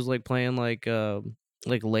check, he was like playing like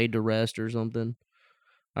Laid to Rest or something.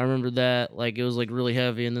 I remember that. Like it was like really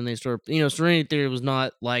heavy, and then they started. You know, Serenity Theory was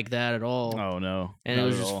not like that at all, Oh no. and it Not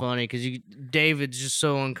was at just all. funny because David's just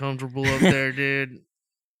so uncomfortable up there, dude.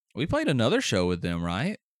 We played another show with them,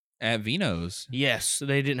 right? At Vino's. Yes,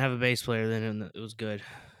 they didn't have a bass player then, and it was good. I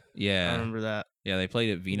Yeah. remember that. Yeah, they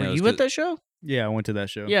played at Vino's. Were you at that show? Yeah, I went to that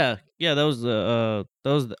show. Yeah, that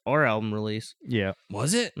was our album release. Yeah.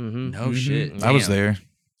 Was it? Mm-hmm. No shit. I was Damn. there.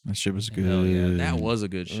 That shit was good. Hell yeah, that was a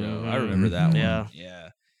good show. I Mhm. remember that one. Yeah. Yeah.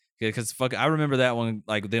 Because I remember that one,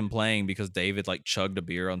 like them playing because David like chugged a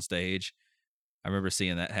beer on stage. I remember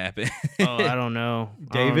seeing that happen. Oh, I don't know.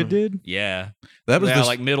 David did? Yeah. That was Yeah, the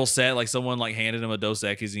like middle set, like someone like handed him a Dos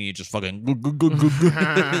Equis and he just fucking just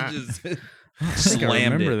I think I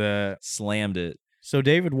slammed remember it. that. Slammed it. So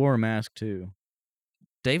David wore a mask too.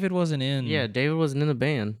 David wasn't in. Yeah, David wasn't in the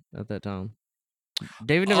band at that time.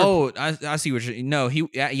 David never. Oh, I see what you. No, he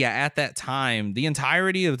at that time, the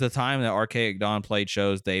entirety of the time that Archaic Dawn played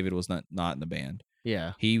shows, David was not in the band.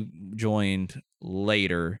 Yeah. He joined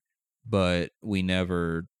later, but we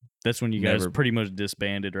never That's when you guys Never- pretty much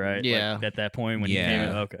disbanded, right? Yeah. Like, at that point when you came in.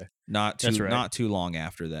 Yeah. Okay. not right. not too long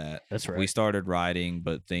after that. That's right. We started writing,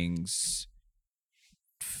 but things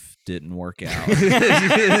didn't work out.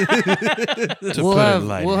 To We'll put it have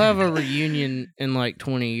lightly. a reunion in like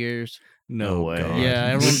 20 years. No Oh, way. God.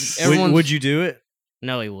 Yeah, Would- everyone's- would you do it?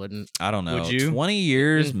 No, he wouldn't. I don't know. Would you? 20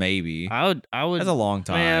 years, Mm, maybe. I would. That's a long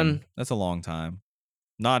time. Man. That's a long time.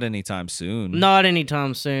 Not anytime soon. Not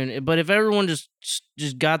anytime soon. But if everyone just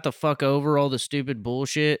got the fuck over all the stupid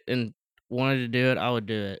bullshit and wanted to do it, I would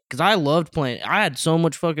do it. Because I loved playing. I had so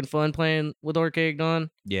much fucking fun playing with Archaic Dawn.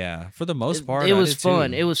 Yeah, for the most part, It I was did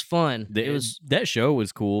fun. too. It was fun. It was. That show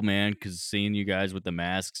was cool, man. Because seeing you guys with the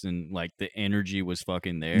masks and like the energy was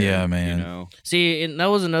fucking there. Yeah, man. You know. See, and that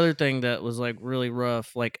was another thing that was like really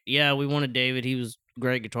rough. Like, yeah, we wanted David. He was a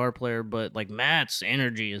great guitar player, but like Matt's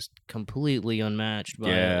energy is completely unmatched by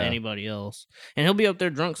Yeah. anybody else. And he'll be up there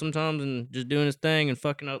drunk sometimes and just doing his thing and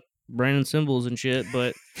fucking up Brandon cymbals and shit.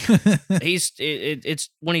 But it's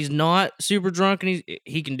when he's not super drunk and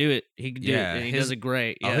he can do it. He can do Yeah, it. And he his- does it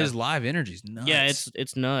great. Oh, Yeah, his live energy's nuts. yeah,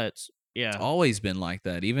 it's nuts. Yeah. It's always been like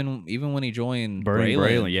that. Even when he joined Burning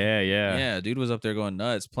Braylon. Braylon. Yeah. Yeah, dude was up there going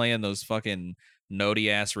nuts, playing those fucking notey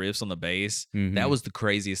ass riffs on the bass. Mhm. That was the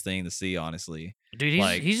craziest thing to see, honestly. Dude,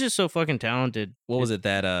 like- he's just so fucking talented. What was it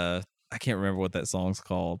that I can't remember what that song's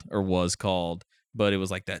called or was called, but it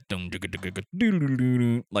was like that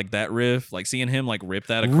like that riff, like seeing him like rip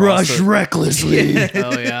that across the- recklessly.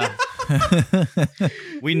 Oh yeah.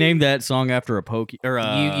 We named that song after a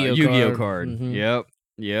Yu-Gi-Oh Yu-Gi-Oh card. card. Mhm.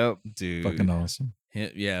 Yep. dude. Fucking awesome.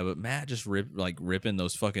 Yeah, but Matt just ripping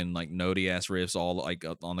those fucking like notey ass riffs all like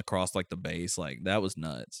up on the cross like the bass, like that was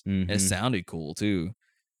nuts. And it Mhm. sounded cool too.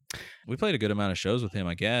 We played a good amount of shows with him,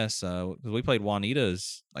 I guess. We played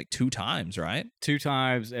Juanita's like 2 times, right? 2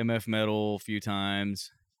 times MF Metal, a few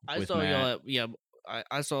times. I with saw y'all Matt. at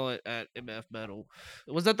I saw it at MF Metal.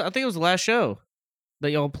 Was that I think it was the last show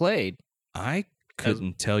that y'all played. I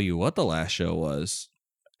couldn't tell you what the last show was.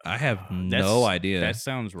 I have no That's- idea. That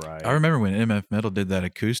sounds right. I remember when MF Metal did that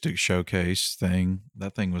acoustic showcase thing.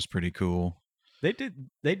 That thing was pretty cool. They did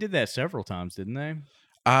that several times, didn't they?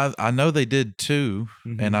 I know they did too,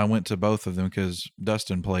 Mhm. and I went to both of them because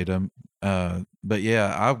Dustin played them. But yeah,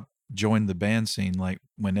 I joined the band scene like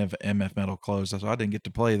whenever MF Metal closed, so I didn't get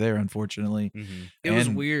to play there, unfortunately. Mhm. It was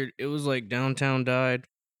And- weird. It was like Downtown died,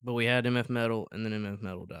 but we had MF Metal and then MF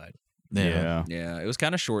Metal died. Yeah. yeah, it was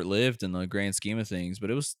kind of short lived in the grand scheme of things,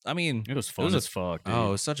 but it was. I mean, It was fun was a- as fuck. Dude. oh,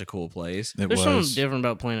 it was such a cool place. It There's was. something different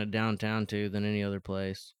about playing at downtown too than any other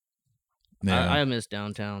place. Yeah. I miss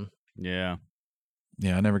downtown. Yeah.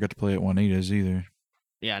 Yeah, I never got to play at Juanita's either.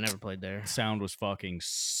 Yeah, I never played there. Sound was fucking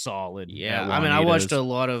solid. Yeah, at I mean, I watched Juanita's. a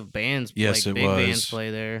lot of bands, Yes, like it big was. bands play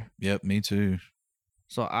there. Yep, me too.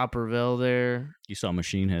 Saw Opperville there. You saw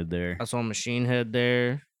Machine Head there. I saw Machine Head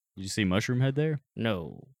there. Did you see Mushroom Head there?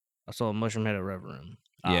 No, I saw Mushroom Head at Rev Room.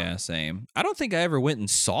 Yeah, same. I don't think I ever went and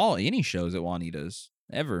saw any shows at Juanita's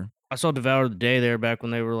ever. I saw Devour the Day there back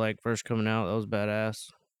when they were like first coming out. That was badass.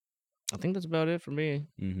 I think that's about it for me.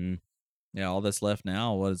 Mm-hmm. Yeah, all that's left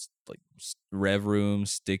now was like Rev Room,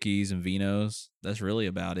 Stickies, and Vinos. That's really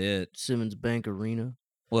about it. Simmons Bank Arena.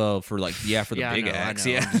 Well, for the Yeah, I big know, I acts,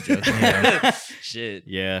 know, yeah. I'm just joking. Yeah. Shit,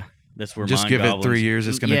 Yeah. That's where Just Mind give it Goblins- 3 years.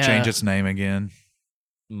 It's going to change Yeah. its name again.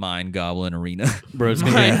 Mind Goblin Arena. Bro, it's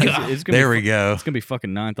gonna My be, God. it's gonna There be, we go. It's gonna be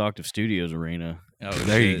fucking 9th Octave Studios Arena. Oh,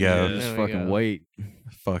 There you shit, go. yeah. There Just we fucking go. wait.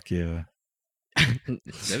 Fuck yeah.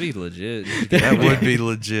 That'd be legit. That would be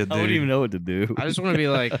legit, dude. I wouldn't even know what to do. I just want to be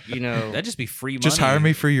like, you know, That'd just be free money. Just hire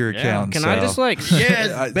me for your Yeah. account. can I Sal. just like, I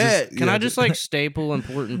just- can yeah, I just like staple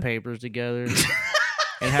important papers together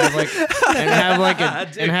and have like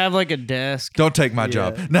and have like a desk Don't take my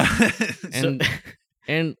job. No.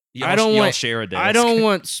 and Y'all, I don't y'all want share a desk. I don't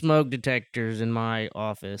want smoke detectors in my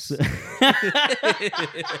office.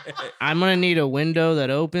 I'm gonna need a window that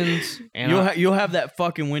opens, and You'll have that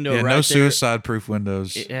fucking window Yeah, right no there. suicide proof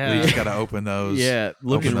windows. Yeah. You just got to open those. Yeah,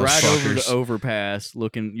 looking those right over the fuckers. overpass.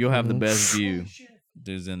 You'll have the Mhm. best view.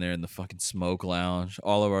 Dude's in there in the fucking smoke lounge.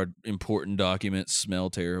 All of our important documents smell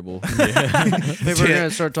terrible. people are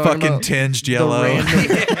gonna start talking Fucking about tinged yellow.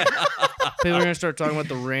 people are gonna start talking about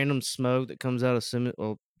the random smoke that comes out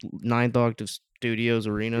of 9th Octave Studios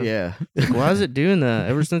Arena. Yeah. Like, why is it doing that?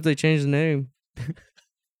 Ever since they changed the name.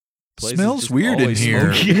 Place is Smells just weird in always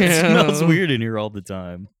here. smoky. It Yeah. smells weird in here all the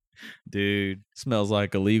time. Dude. Smells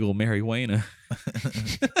like illegal marijuana.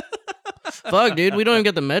 Fuck, dude, we don't even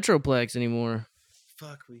get the Metroplex anymore.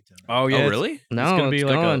 fuck we done? Oh yeah, Oh, it's- really? It's No, gonna it's be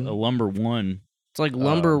like gone. a lumber one. It's like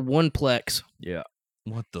lumber uh, oneplex. Yeah.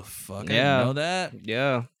 What the fuck? I Yeah. didn't know that.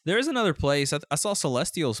 Yeah. There's another place. I saw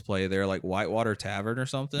Celestials play there, like Whitewater Tavern or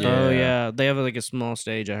something. Yeah. Oh yeah. They have like a small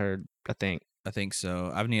stage. I heard. I think. I think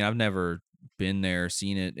so. I've never been there,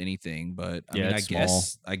 seen it, anything, but I Yeah, mean, it's small.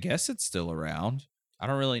 I guess it's still around. I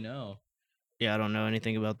don't really know. Yeah, I don't know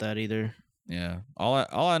anything about that either. Yeah. All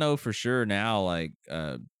I know for sure now, like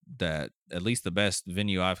that at least the best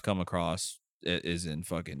venue I've come across is in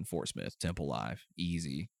fucking Fort Smith, Temple Live.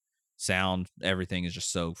 Easy. Sound, everything is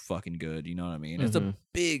just so fucking good. You know what I mean? It's a Mhm.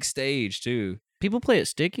 big stage too. People play at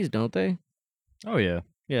Stickies, don't they? Oh yeah.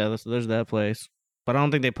 Yeah, there's that place. But I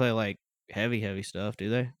don't think they play like heavy stuff, do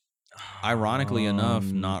they? Ironically enough,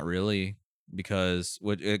 Um, not really, because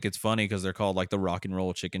it gets funny because they're called like the Rock and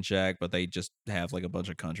Roll Chicken Shack, but they just have like a bunch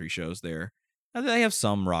of country shows there. And they have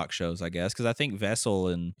some rock shows, I guess, because I think Vessel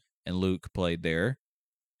and Luke played there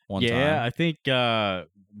one yeah, time. I think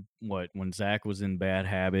when Zach was in Bad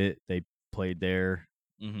Habit, they played there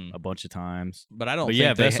Mhm. a bunch of times. But I don't. But think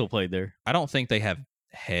yeah, they Vessel played there. I don't think they have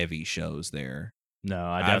heavy shows there. No,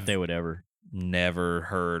 I doubt I've- they would ever. Never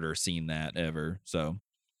heard or seen that ever. So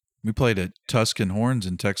We played at Tuscan Horns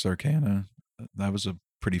in Texarkana. That was a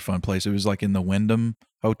pretty fun place. It was like in the Wyndham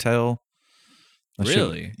Hotel. That shit-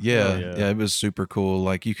 Really? yeah, Oh, yeah. yeah, it was super cool.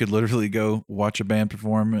 Like you could literally go watch a band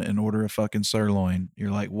perform and order a fucking sirloin.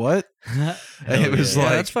 You're like, what? It was Yeah,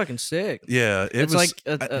 like- that's fucking sick. Yeah, it It's was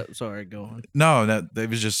like sorry, go on. no, that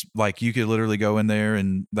it was just like you could literally go in there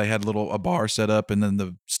and they had a bar set up, and then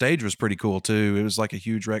the stage was pretty cool too. It was like a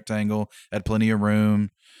huge rectangle, had plenty of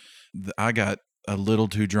room. I got a little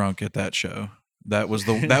too drunk at that show. That was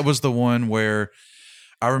the one where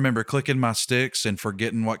I remember clicking my sticks and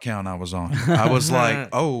forgetting what count I was on. I was like,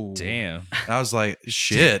 oh damn. I was like,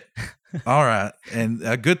 shit. All right, and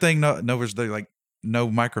a good thing no was there like no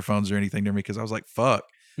microphones or anything near me because I was like, fuck.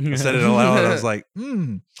 I said it aloud. I was like,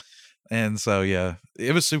 And so yeah,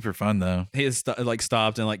 it was super fun though. He had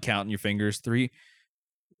stopped and like counting your fingers. 3,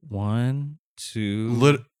 1,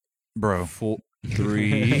 2, Bro, 4,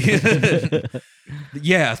 3.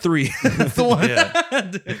 Yeah, 3. That's the one.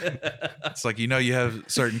 it's like you have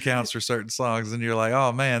certain counts for certain songs, and you're like,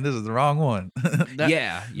 oh man, this is the wrong one.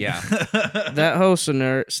 yeah. That whole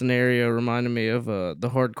scenario reminded me of the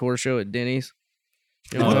hardcore show at Denny's.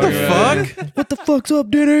 You know What I'm the talking about? fuck? What the fuck's up,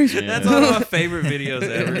 Denny's? Yeah. That's one of my favorite videos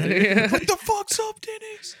ever. Yeah. What the fuck's up,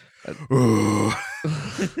 Denny's?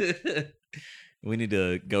 We need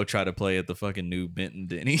to go try to play at the fucking new Benton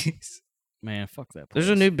Denny's. Man, fuck that. There's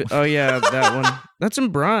a place. new. Oh yeah, that one. That's in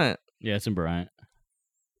Bryant. Yeah, it's in Bryant.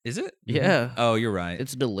 Is it? Yeah, Oh, you're right.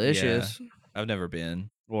 it's delicious. I've never been.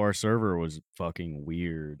 Well, our server was fucking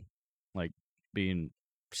weird, like being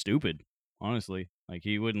stupid. Honestly, like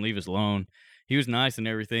he wouldn't leave us alone. He was nice and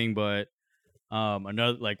everything, but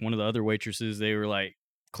another like one of the other waitresses, they were like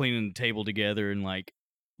cleaning the table together and like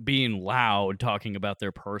being loud, talking about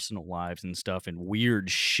their personal lives and stuff and weird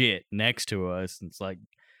shit next to us. And it's like,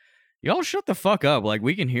 y'all shut the fuck up. Like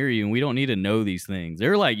we can hear you and we don't need to know these things.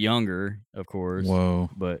 They're like younger, of course. Whoa.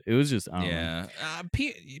 But it was just I don't know.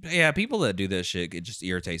 Yeah. People that do that shit, it just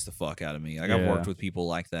irritates the fuck out of me. Like I've worked Yeah. with people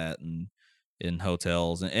like that and in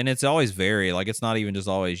hotels, and it's always like it's not even just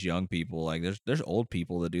always young people. Like there's old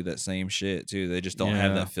people that do that same shit too. They just don't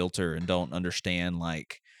have Yeah. that filter and don't understand.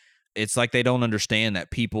 Like it's like they don't understand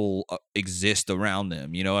that people exist around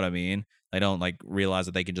them. You know what I mean? They don't like realize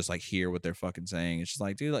that they can just like hear what they're fucking saying. It's just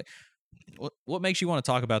like, dude, like what makes you want to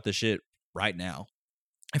talk about this shit right now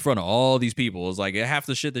in front of all these people? Is like half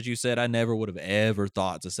the shit that you said I never would have ever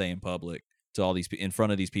thought to say in public to all these in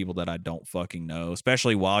front of these people that I don't fucking know,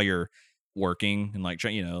 especially while you're working and like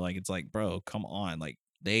like it's like, bro, come on, like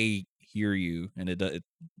they hear you and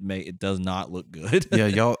it does not look good. Yeah,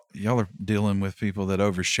 y'all are dealing with people that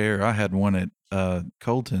overshare. I had one at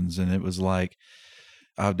Colton's, and it was like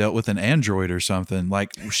I've dealt with an android or something.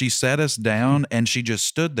 Like she sat us down and she just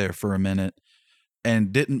stood there for a minute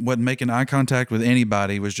and wasn't making eye contact with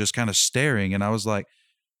anybody, was just kind of staring. And I was like,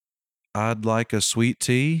 I'd like a sweet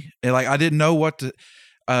tea. And like I didn't know what to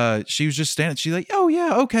she was just standing. She's like, oh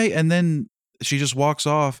yeah, okay. And then she just walks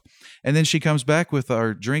off, and then she comes back with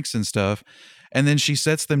our drinks and stuff. And then she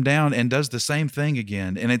sets them down and does the same thing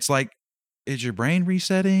again. And it's like, is your brain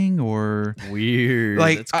resetting or Weird.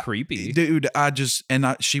 like That's I- creepy. dude?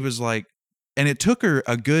 She was like, and it took her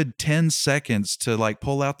a good 10 seconds to like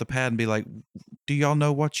pull out the pad and be like, do y'all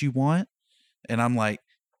know what you want? And I'm like,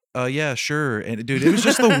 yeah, sure. And dude, it was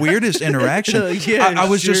just the weirdest interaction. I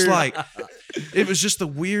was just like, it was just the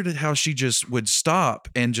weird how she just would stop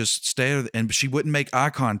and just stare, and she wouldn't make eye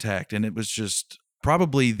contact. And it was just,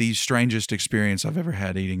 probably the strangest experience I've ever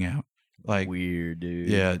had eating out. Like, Weird, dude.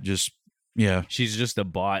 yeah, just yeah. She's just a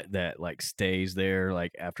bot that like stays there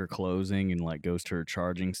like after closing and like goes to her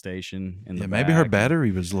charging station in the Maybe her back.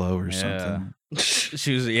 battery was low or Yeah. something.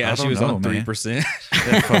 She was I she don't was know, on man. 3%.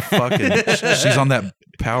 She's on that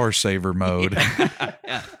power saver mode.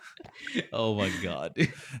 Oh my god.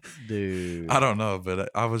 Dude. I don't know, but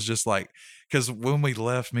I was just like, because when we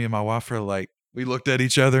left, me and my wife were like, we looked at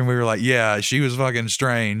each other and we were like, yeah, she was fucking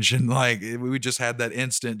strange. And like, we just had that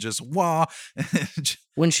instant just wah.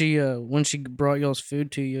 When she brought y'all's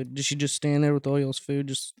food to you, did she just stand there with all y'all's food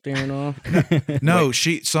just staring off? No,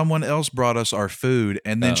 someone else brought us our food.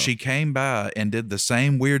 And then Oh. she came by and did the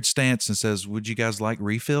same weird stance and says, would you guys like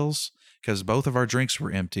refills? Because both of our drinks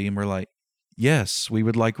were empty. And we're like, yes, we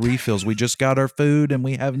would like refills. We just got our food and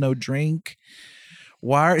we have no drink.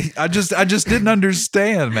 Why? I just didn't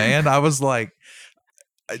understand, man. I was like,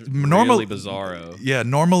 Really bizarro. Yeah,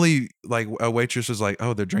 normally like a waitress was like,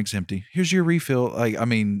 "Oh, their drink's empty. Here's your refill." Like, I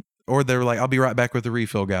mean, or they're like, "I'll be right back with the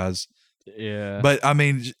refill, guys." Yeah. But I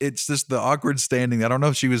mean, it's just the awkward standing. I don't know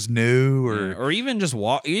if she was new Yeah, or or even just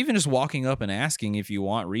walking up and asking if you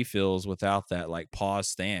want refills without that like pause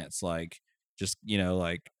stance, like just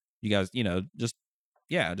like you guys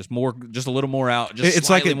just a little more out, just It's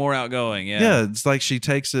like slightly it- more outgoing. yeah. It's like she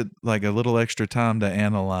takes it like a little extra time to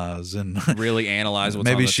analyze and Really analyze what's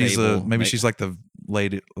on maybe the she's table. she's like the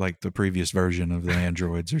lady, like the previous version of the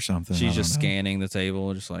androids or something. I She's don't just know. scanning the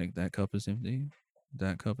table, just like that cup is empty.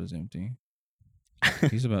 That cup is empty.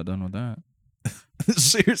 He's about done with that.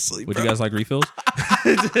 Seriously, Would bro. you guys like refills?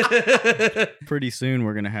 Pretty soon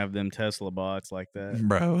we're gonna have them Tesla bots like that.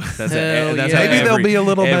 bro? That's Hell that's yeah. how Maybe they'll be a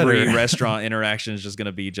little every better. restaurant interaction is just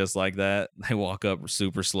gonna be just like that. They walk up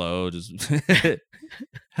super slow. Just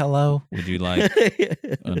Hello. would you like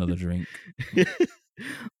another drink?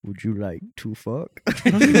 Would you like to fuck?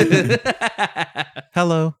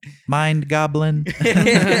 Hello, mind goblin.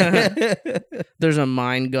 There's a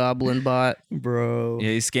mind goblin bot. Bro.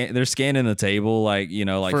 Yeah, they're scanning the table, like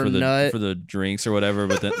like For for the nut. for the drinks or whatever.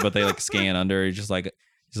 But they like scan under. He's just like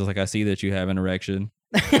I see that you have an erection.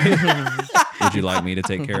 Would you like me to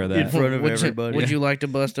take care of In that? front of Would everybody. would you like to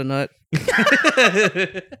bust a nut?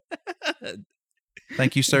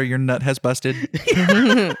 Thank you, sir. Your nut has busted.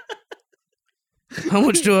 How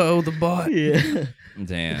much do I owe the bot? Yeah.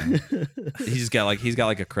 Damn. He's got like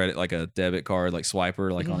a credit, like a debit card, like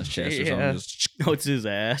swiper, like on his chest or Yeah. something. Just Oh, it's his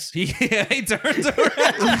ass. he turns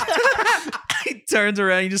around. He turns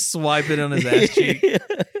around. You just swipe it on his ass cheek.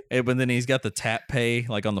 Hey, but then he's got the tap pay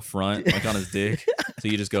like on the front, like on his dick. So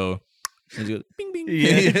you just go, bing bing,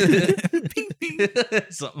 Yeah. bing bing,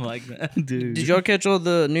 something like that. Dude. Did y'all catch all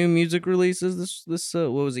the new music releases? This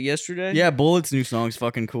what was it, yesterday? Yeah, Bullet's new song's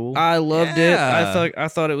fucking cool. I loved it. Yeah. I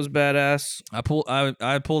thought it was badass. I pulled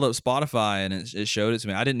up Spotify and it showed it to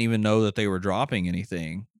me. I didn't even know that they were dropping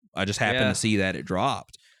anything. I just happened Yeah. to see that it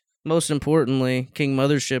dropped Most importantly, King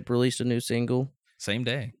Mothership released a new single. same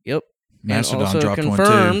day. Yep. Mastodon and also dropped one too.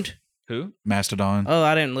 confirmed. Who? Mastodon. Oh,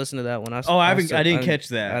 I didn't listen to that one. I didn't catch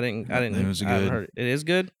that. I didn't. It was I haven't good. heard it. It is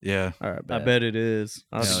good. Yeah. All right. I bet. bet it is.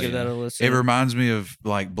 I'll have to Hell give yeah. that a listen. It reminds me of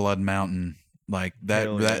like Blood Mountain. Like that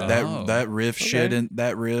Hell that yeah. that Oh. that riff shit Okay. and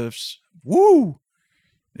that riffs. Woo!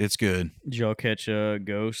 It's good. Did y'all catch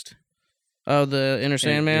Ghost? Oh, the Inner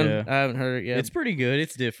Sandman. yeah. I haven't heard it yet. It's pretty good.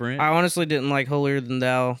 It's different. I honestly didn't like Holier Than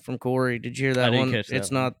Thou from Corey. Did you hear that I didn't one? catch that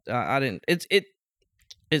It's one. not. I didn't.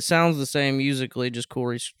 It sounds the same musically, just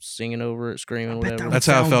Corey's singing over it, screaming, bet whatever. that That's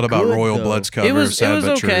how I sound felt about good, Royal though. Blood's cover. It was Sad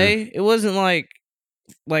but okay. True. It wasn't like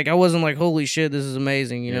I wasn't like, holy shit, this is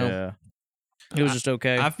amazing. You know, Yeah. it was just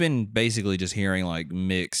okay. I've been basically just hearing like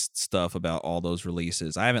mixed stuff about all those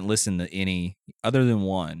releases. I haven't listened to any other than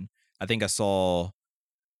one. I think I saw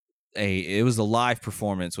it was a live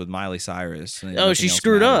performance with Miley Cyrus. and Oh, Nothing she Else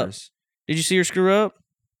screwed up. Matters. Did you see her screw up?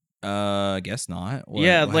 I guess not. What-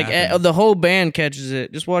 Yeah, what like happened? the whole band catches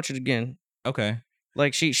it. Just watch it again. Okay.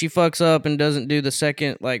 Like she fucks up and doesn't do the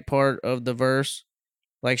second like part of the verse.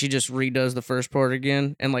 Like she just redoes the first part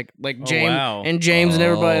again, and like Oh, James wow. and James and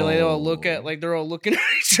everybody like they all Oh. look at like they're all looking at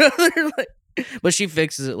each other. Like, but she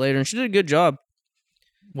fixes it later, and she did a good job.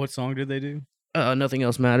 What song did they do? Nothing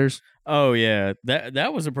else matters. Oh yeah,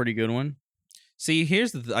 that was a pretty good one. See,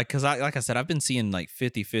 here's the because like I said, I've been seeing like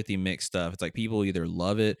 50-50 mixed stuff. It's like people either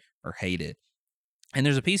love it or hate it. And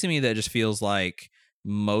there's a piece of me that just feels like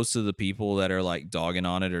most of the people that are like dogging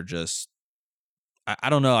on it are just I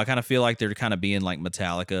don't know. I kind of feel like they're kind of being like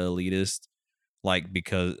Metallica elitist. like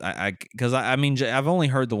because I mean I've only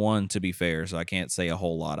heard the one, to be fair, so I can't say a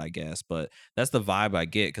whole lot, I guess, but that's the vibe I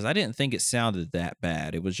get because I didn't think it sounded that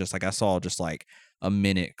bad. It was just like I saw just like a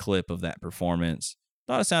minute clip of that performance.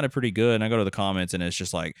 Thought it sounded pretty good, and I go to the comments and it's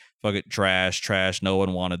just like fuck it, trash, no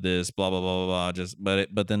one wanted this, blah blah blah blah blah. Just but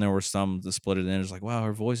then there were some that split it in. It's like, wow,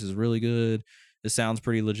 her voice is really good. This sounds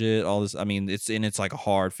pretty legit. All this, I mean, it's like a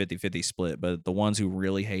hard 50-50 split, but the ones who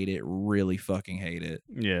really hate it really fucking hate it.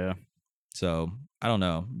 Yeah. So I don't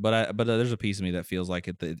know, but there's a piece of me that feels like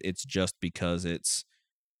it's just because it's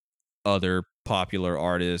other popular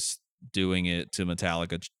artists doing it to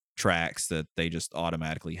Metallica tracks that they just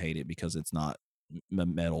automatically hate it because it's not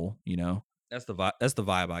metal. You know, that's the vibe. That's the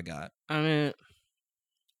vibe I got. I mean,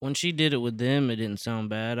 when she did it with them, it didn't sound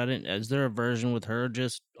bad. I didn't. Is there a version with her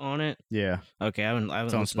just on it? Yeah. Okay, I haven't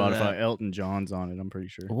It's on listened to Spotify. that. Elton John's on it, I'm pretty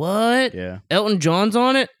sure. What? Yeah. Elton John's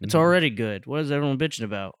on it? It's Mhm. already good. What is everyone bitching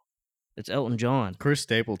about? It's Elton John. Chris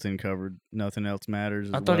Stapleton covered Nothing Else Matters.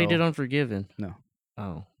 I thought he did Unforgiven. No.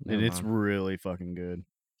 Oh, And never it's mind. really fucking good.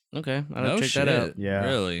 Okay. I'll No check shit. that out. Yeah.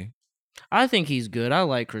 Really. I think he's good. I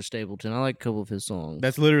like Chris Stapleton. I like a couple of his songs.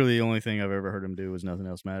 That's literally the only thing I've ever heard him do was Nothing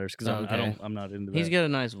Else Matters because Okay. I'm not into that. He's got a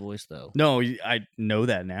nice voice though. No, I know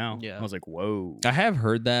that now. Yeah. I was like, whoa. I have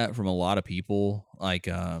heard that from a lot of people, like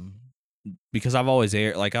because I've always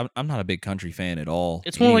aired like I'm not a big country fan at all.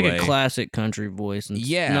 It's more like anyway. a classic country voice, and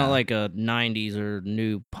Yeah. not like a '90s or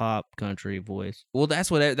new pop country voice. Well,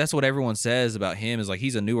 that's what everyone says about him is like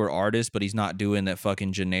he's a newer artist, but he's not doing that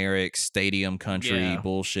fucking generic stadium country Yeah.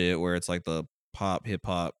 bullshit where it's like the pop hip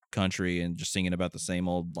hop country and just singing about the same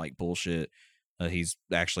old like bullshit. He's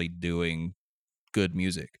actually doing good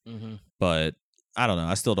music, Mm-hmm. but I don't know.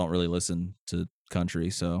 I still don't really listen to country,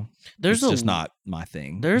 so There's it's just not my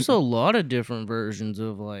thing. There's a lot of different versions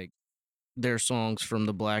of like their songs from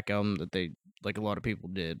the Black Album that they like. A lot of people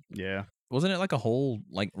did. Yeah. Wasn't it like a whole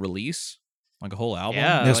like release, like a whole album?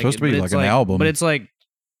 Yeah, Yeah, it's supposed to be but like it's an album. but it's like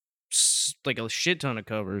a shit ton of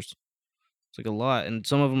covers. It's like a lot, and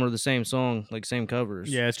some of them are the same song, like same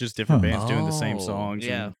covers. Yeah, it's just different Huh. bands doing the same Oh, songs.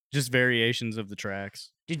 yeah. and just variations of the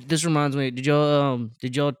tracks. This reminds me. Did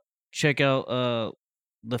y'all check out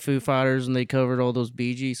the Foo Fighters and they covered all those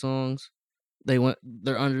Bee Gees songs?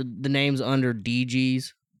 They're under the names under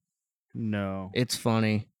DGs. No. It's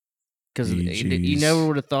funny because Bee you Gees. never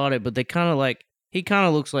would have thought it, but he kind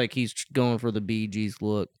of looks like he's going for the Bee Gees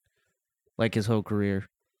look, like his whole career.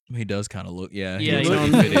 He does kind of look, yeah. Yeah, he you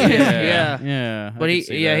looks know, like he fit in. yeah. Yeah. I But could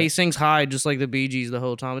see that. he sings high just like the Bee Gees the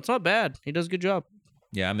whole time. It's not bad. He does a good job.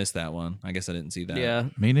 Yeah, I missed that one. I guess I didn't see that. Yeah,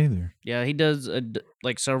 Me neither. yeah. He does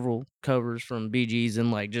like several covers from Bee Gees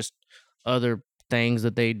and like just other things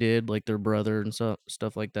that they did, like their brother and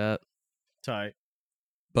stuff like that. tight.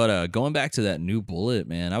 But going back to that new Bullet,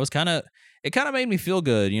 man, it kind of made me feel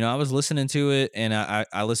good. You know, I was listening to it and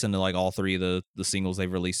I listened to like all three of the singles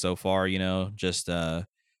they've released so far, you know, just to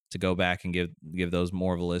go back and give those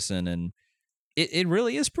more of a listen. And it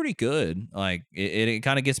really is pretty good. Like it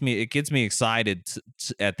kind of gets me excited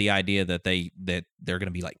at the idea that they're going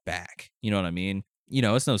to be like back. You know what I mean? You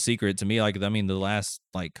know, it's no secret to me. Like, I mean, the last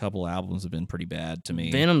like couple albums have been pretty bad to me.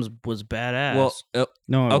 Venom's was badass. Well,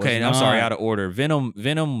 No, it okay, was I'm sorry, not. out of order.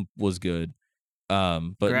 Venom was good. But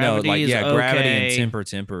Gravity no, like is Gravity okay. and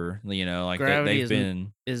Temper, you know, like Gravity they've isn't-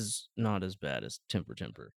 been. is not as bad as Temper.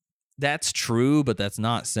 That's true, but that's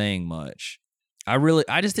not saying much.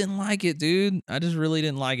 I just didn't like it, dude. I just really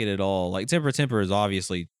didn't like it at all. Like Temper is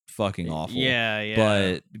obviously fucking awful. Yeah.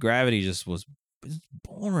 But Gravity just was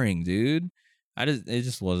boring, dude. It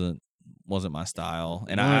just wasn't my style.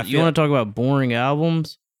 And I you want to talk about boring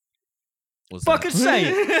albums? Fucking say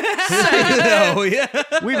it. Oh yeah.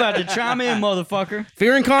 We about to chime in, motherfucker.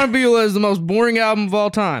 Fear and Conabula is the most boring album of all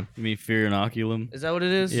time. You mean Fear Inoculum? Is that what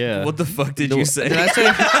it is? Yeah. What the fuck did The- you say? did I say-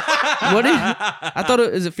 What did- I thought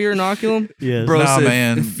is it Fear Inoculum? Yes. Bro Nah, said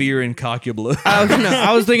man. Fear and Cocubla.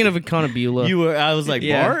 I was thinking of a Conabula. You were. I was like,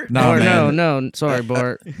 Yeah. Bart. Nah, Or man. no, sorry,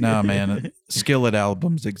 Bart. Nah, man. Skillet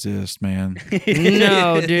albums exist, man.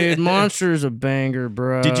 No, dude, Monster's a banger,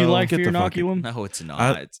 bro. Did you like Get Fear the fuck- Inoculum? No, it's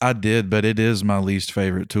not. I did, but it is my least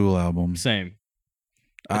favorite Tool album. Same.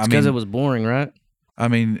 It's I because mean, it was boring, right? I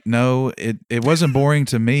mean, no, it wasn't boring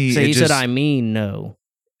to me. So It you just, said I mean no.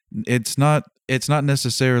 it's not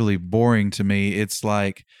necessarily boring to me. It's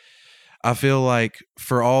like I feel like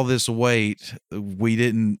for all this weight,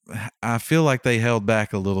 I feel like they held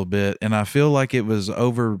back a little bit, and I feel like it was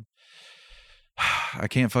over. I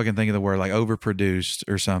can't fucking think of the word, like overproduced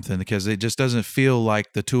or something, because it just doesn't feel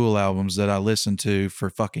like the Tool albums that I listened to for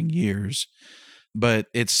fucking years. But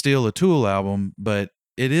it's still a Tool album, but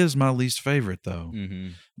it is my least favorite though. Mm-hmm.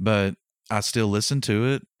 But I still listen to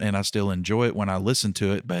it and I still enjoy it when I listen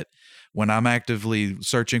to it. But when I'm actively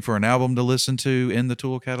searching for an album to listen to in the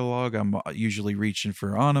Tool catalog, I'm usually reaching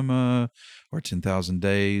for Anima or 10,000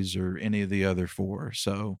 Days or any of the other four.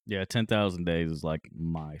 So Yeah, 10,000 Days is like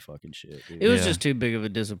my fucking shit, dude. It was Yeah. just too big of a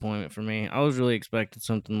disappointment for me. I was really expecting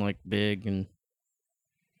something like big, and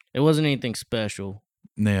it wasn't anything special.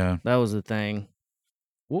 yeah, That was the thing.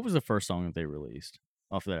 What was the first song that they released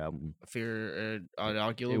off of that album? Fear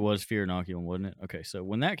Inoculum. It was Fear Inoculum, wasn't it? Okay, so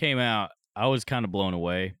when that came out, I was kind of blown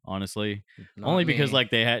away, honestly. Only because like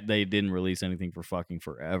they didn't release anything for fucking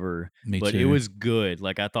forever. me But too. it was good.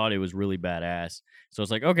 Like I thought it was really badass. So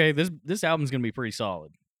it's like, okay, this album's gonna be pretty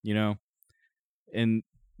solid, you know? And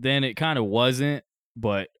then it kind of wasn't,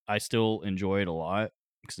 but I still enjoy it a lot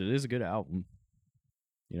because it is a good album.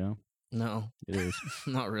 You know? no, It is.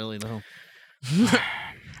 not really though.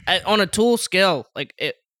 On a Tool scale, like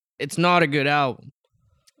it's not a good album.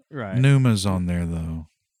 Right. Numa's on there though.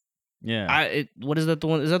 Yeah. What is that the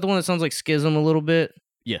one? Is that the one that sounds like Schism a little bit?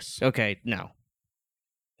 Yes. Okay, no.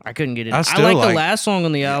 I couldn't get it. I I still like the like- last song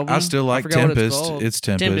on the album. I still like forgot what Tempest. called. It's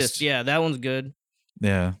Tempest. Tempest. Yeah, that one's good.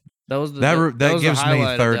 Yeah. That was the That was the gives me highlight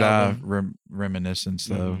of the third eye album. reminiscence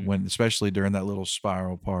though, Mhm. when especially during that little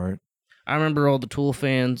spiral part. I remember all the Tool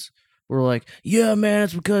fans were like, "Yeah, man,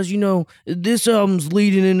 it's because this album's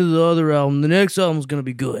leading into the other album. The next album's gonna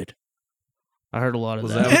be good." I heard a lot of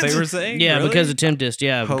Was that. that what they were saying? Yeah, Really? because of Tempest.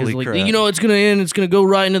 Yeah, because Holy like crap. it's gonna end. It's gonna go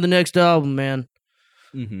right into the next album, man.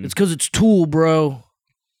 Mhm. It's because it's Tool, bro.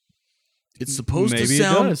 It's supposed Maybe to it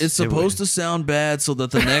sound. does. It's It would. supposed to sound bad so that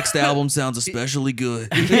the next album sounds especially good.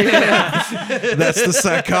 That's the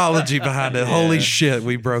psychology behind it. Holy Yeah. shit,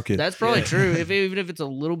 we broke it. That's probably true. Even if it's a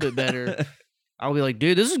little bit better, I'll be like,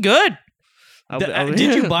 dude, this is good.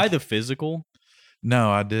 Did you buy the physical? No,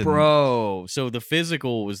 I didn't. Bro, so the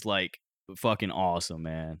physical was like fucking awesome,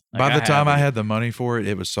 man. Like, By the time I have it. had the money for it,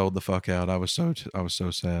 it was sold the fuck out. I was so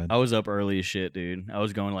sad. I was up early as shit, dude. I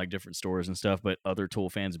was going to like different stores and stuff, but other Tool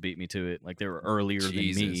fans beat me to it. Like they were earlier than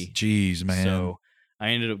me. Jeez, man. So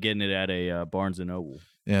I ended up getting it at a Barnes and Noble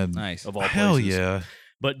yeah, Nice. of all hell places. yeah.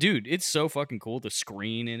 But dude, it's so fucking cool. The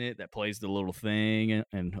screen in it that plays the little thing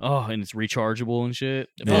and it's rechargeable and shit.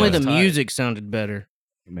 If only Yeah. the It's tight, music sounded better.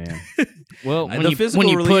 man. Well, I- When the you, physical when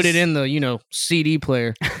you put it release- in the CD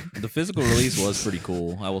player, The physical release was pretty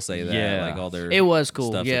cool. I will say that. Yeah. Like all their it was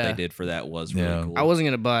cool. stuff Yeah, that they did for that was Yeah. really cool. I wasn't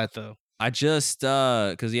gonna buy it though. I just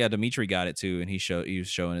because Dimitri got it too, and he was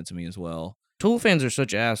showing it to me as well. Tool fans are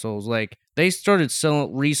such assholes. Like they started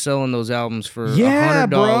reselling those albums for Yeah, $100.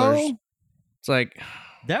 bro. It's like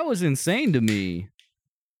that was insane to me.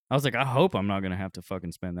 I was like, I hope I'm not gonna have to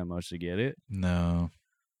fucking spend that much to get it. No.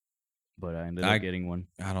 But I ended I- up getting one.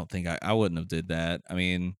 I don't think I wouldn't have did that. I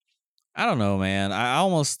mean, I don't know, man. I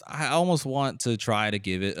almost want to try to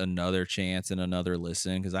give it another chance and another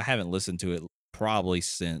listen because I haven't listened to it probably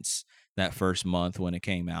since that first month when it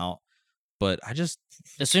came out. But I just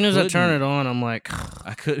as soon as I turn couldn't- it on, I'm like,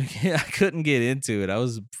 I couldn't get into it. I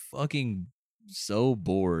was fucking so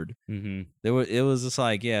bored. Mm-hmm. It was just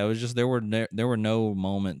like, yeah, it was just there were no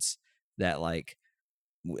moments that like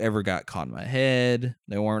ever got caught in my head.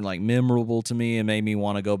 They weren't like memorable to me and made me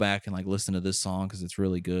want to go back and like listen to this song because it's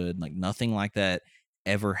really good. Like nothing like that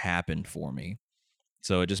ever happened for me.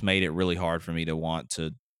 So it just made it really hard for me to want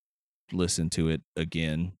to listen to it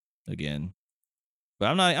again. But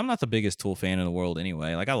I'm not the biggest Tool fan in the world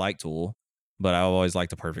anyway. Like I like Tool, but I always liked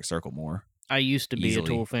the Perfect Circle more. I used to be Easily. a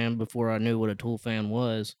Tool fan before I knew what a Tool fan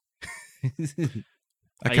was.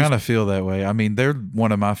 I I kind of feel that way. I mean, they're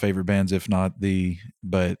one of my favorite bands, if not the.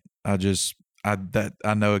 But I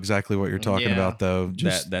know exactly what you're talking Yeah. about, though.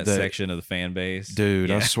 Just that section of the fan base,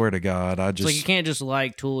 dude. I Yeah. swear to God, I It's like you just can't just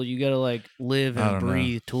like Tool. You gotta like live I and don't know.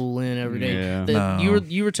 breathe Tool in every day. Yeah. No.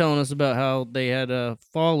 You were telling us about how they had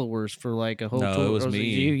followers for like a whole No, tour. it was or me.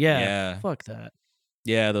 you? Yeah. Yeah. Fuck that.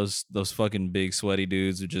 Yeah, those fucking big sweaty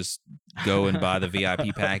dudes who just go and buy the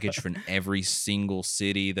VIP package from every single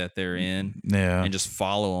city that they're in yeah. and just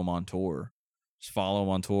follow them on tour. Just follow them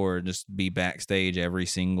on tour and just be backstage every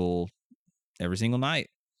single night.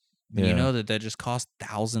 And Yeah. you know that just cost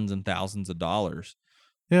thousands and thousands of dollars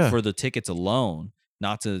Yeah. for the tickets alone,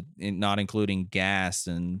 not including gas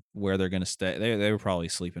and where they're going to stay. They were probably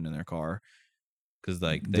sleeping in their car cuz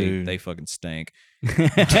like Dude. they fucking stink.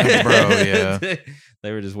 yeah.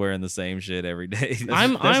 They were just wearing the same shit every day.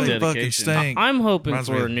 I'm They fucking dedication. stink. I'm hoping Reminds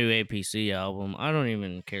me for a of- new APC album. I don't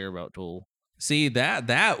even care about Tool. See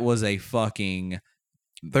that was a fucking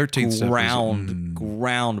 13th step was-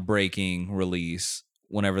 groundbreaking release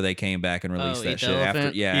whenever they came back and released Oh, that Eat the shit after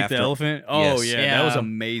Elephant? yeah Eat after the Elephant. Oh Yes. yeah, that was Yeah.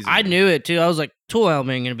 amazing. I knew it too. I was like, Tool album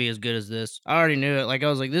ain't gonna be as good as this. I already knew it. Like I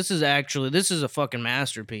was like, this is a fucking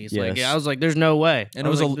masterpiece. Like Yes. I was like, there's no way. and I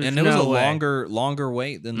it was like, a "There's and it was no a way." longer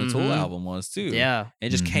wait than the Tool Mhm. album was too. Yeah. It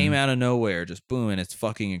just came out of nowhere, just boom, and it's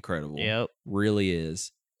fucking incredible. Yep. Really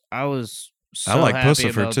is. I was so I like happy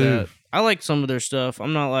Pussifer, about too. that. I like some of their stuff.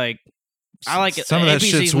 I'm not like I like it. Some of that APC's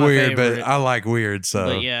shit's my weird, favorite, but I like weird. So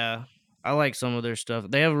but yeah, I like some of their stuff.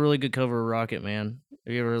 They have a really good cover of Rocket Man.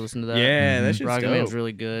 Have you ever listened to that? Yeah, Mhm. that shit's Rocket dope. Man's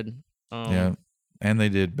really good. yeah, and they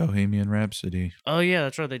did Bohemian Rhapsody. Oh yeah,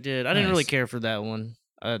 that's right. They did. I didn't really Nice. care for that one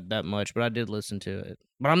that much, but I did listen to it.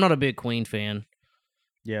 But I'm not a big Queen fan.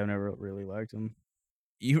 Yeah, I never really liked him.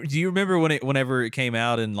 Do you remember whenever it came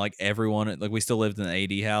out and like everyone like we still lived in the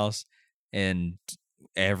AD house and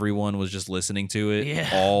everyone was just listening to it Yeah.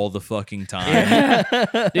 all the fucking time.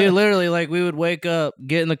 Yeah. Dude, literally, like we would wake up,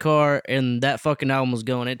 get in the car, and that fucking album was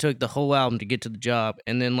going. It took the whole album to get to the job,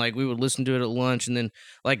 and then like we would listen to it at lunch, and then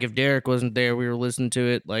like if Derek wasn't there, we were listening to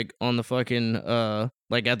it like on the fucking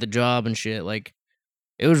like at the job and shit. Like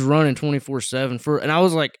it was running 24/7 and I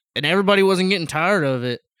was like, and everybody wasn't getting tired of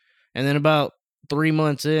it. And then about 3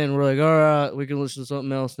 months in, we're like, all right, we can listen to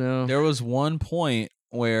something else now. There was one point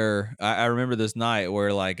where I remember this night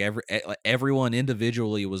where like everyone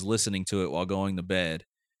individually was listening to it while going to bed.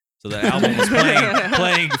 So the album was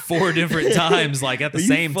playing 4 different times, like at the Are you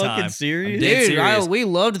same fucking time. serious? I'm dead Dude, serious. we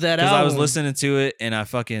loved that Because album. I was listening to it and I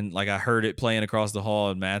fucking like I heard it playing across the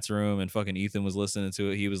hall in Matt's room and fucking Ethan was listening to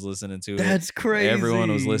it. He was listening to it. That's crazy.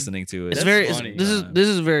 Everyone was listening to it. It's That's very funny. this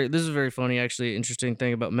is very funny actually. Interesting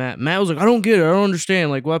thing about Matt. Matt was like, I don't get it. I don't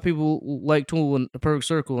understand like why people like Tool and A Perfect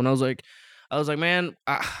Circle. And I was like, man,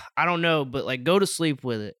 I don't know, but like go to sleep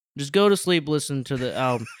with it. Just go to sleep, listen to the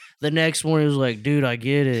album. The next morning, he was like, dude, I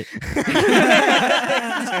get it.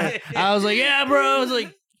 I was like, yeah, bro. I was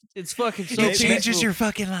like, it's fucking so It changes peaceful. your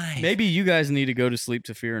fucking life. Maybe you guys need to go to sleep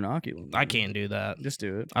to Fear Inoculum. I can't do that. Just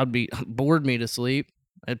do it. I'd be bored me to sleep.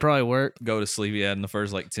 It'd probably work. Go to sleep, yeah, in the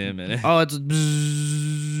first like 10 minutes. Oh, it's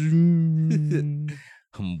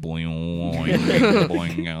Boing,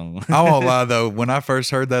 boing. I won't lie though. When I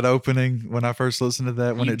first heard that opening, when I first listened to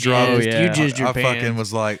that, when You it dropped, jizzed. yeah. You jizzed your I fucking pants.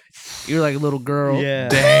 was like, You're like a little girl. Yeah.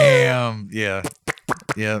 damn, yeah,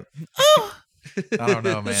 yeah. I don't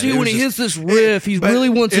know, man. See, It when was he just- hits this riff, he but really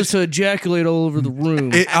wants us it's- to ejaculate all over the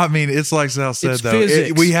room. I mean, it's like Sal said It's though.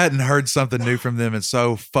 physics. We hadn't heard something new from them in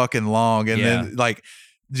so fucking long, and Yeah. then like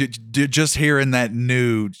just hearing that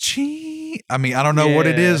new chee. I mean, I don't know what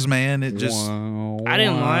it Yeah. is, man. It just I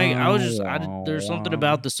didn't like. I was just. There's something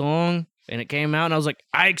about the song, and it came out, and I was like,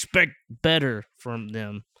 I expect better from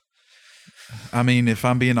them. I mean, if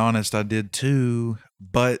I'm being honest, I did too,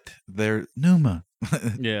 but they're Numa.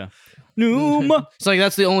 Yeah. Numa. It's like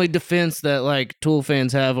that's the only defense that like Tool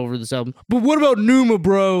fans have over this album. But what about Numa,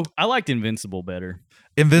 bro? I liked Invincible better.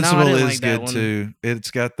 Invincible didn't is like that good one. too.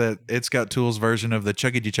 It's got that. It's got Tool's version of the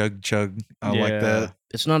chuggity chug chug. I like Yeah. Oh, that.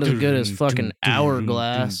 It's not as good as Dun, fucking dun, dun,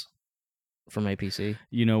 Hourglass from APC.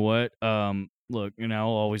 You know what? Look, and I'll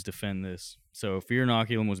always defend this. So Fear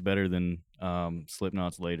Inoculum was better than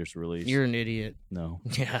Slipknot's latest release. You're an idiot. No,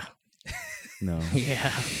 Yeah, no.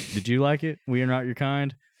 yeah. Did you like it? We Are Not Your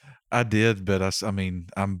Kind? I did, but I mean,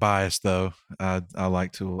 I'm biased though. I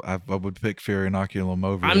like Tool. I would pick Fear Inoculum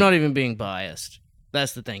over. I'm it. not even being biased.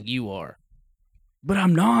 That's the thing. You are. But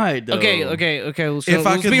I'm not. Though. Okay. Well, so If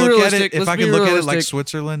I let's could be look at realistic. it, if Let's I be could look at it like realistic.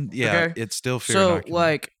 Switzerland, yeah, Okay. it's still Fear So Inoculum.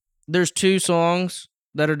 like, there's 2 songs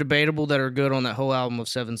that are debatable that are good on that whole album of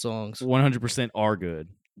 7 songs. 100% are good.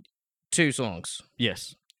 2 songs.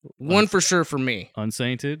 Yes. One for sure for me.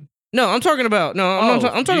 Unsainted. No, I'm talking about I'm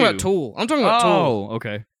talking you. about Tool. I'm talking about Tool. Oh,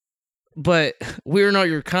 okay. But We're Not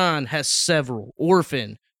Your Kind has several.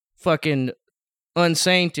 Orphan, fucking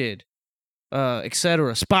Unsainted,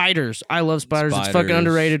 etc. Spiders. I love Spiders. It's fucking Spiders.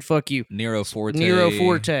 underrated. Fuck you. Nero Forte. Nero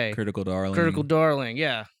Forte. Critical Darling. Critical Darling.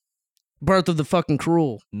 Yeah. Birth of the fucking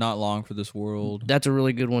Cruel. Not Long for This World. That's a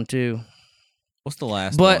really good one too. What's the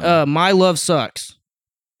last But one? My Love Sucks.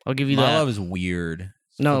 I'll give you My that. Love is weird.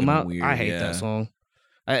 It's No, fucking weird, I hate yeah. that song.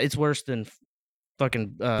 It's worse than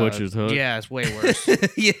fucking Butcher's Hook? Yeah, it's way worse.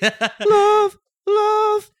 yeah.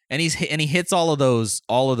 love. And he hits all of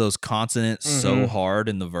those consonants so Mhm. hard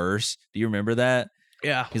in the verse. Do you remember that?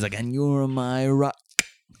 Yeah. He's like, and you're my rock.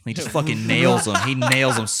 He just fucking nails them. He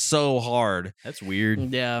nails them so hard. That's weird.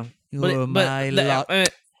 Yeah. You're my rock.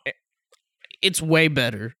 It's way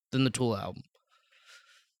better than the Tool album.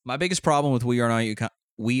 My biggest problem with We Are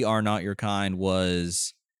Not Your Kind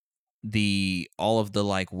was all of the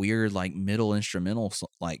like weird like middle instrumental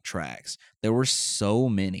like tracks. There were so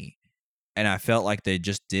many, and I felt like they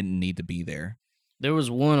just didn't need to be there. There was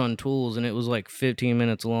one on Tools, and it was like 15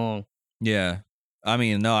 minutes long. Yeah. I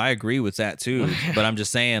mean, no, I agree with that too. But I'm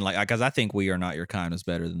just saying, like, because I think We Are Not Your Kind is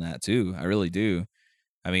better than that too. I really do.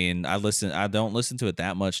 I mean, I don't listen to it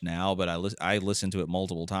that much now, but I listened to it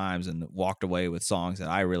multiple times and walked away with songs that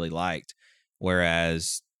I really liked.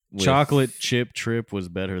 Whereas Chocolate Chip Trip was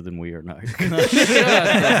better than We Are Not Your Kind.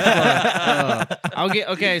 I'll get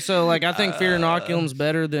okay. So like, I think Fear Inoculum's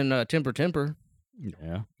better than Temper Temper.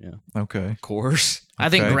 Yeah. Okay. of course. I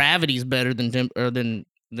think Okay. Gravity's better than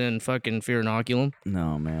fucking Fear Inoculum.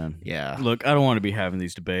 No, man. Yeah. Look, I don't want to be having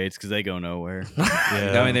these debates because they go nowhere.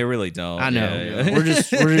 Yeah. I mean, they really don't. I know. Yeah, yeah. We're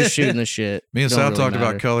just shooting the shit. Me and Don't Sal really talked matter.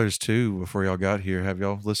 about Colors 2 before y'all got here. Have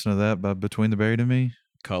y'all listened to that by Between the Buried and Me?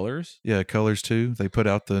 Colors? Yeah, Colors 2. They put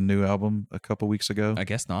out the new album a couple weeks ago. I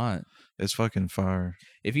guess not. It's fucking fire.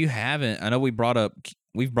 If you haven't, I know we've brought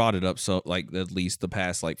it up so like at least the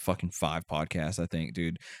past like fucking 5 podcasts, I think,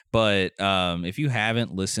 dude. But if you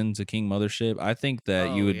haven't listened to King Mothership, I think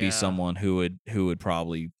that you Oh, would be yeah. someone who would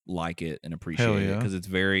probably like it and appreciate it yeah. because it's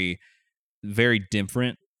very, very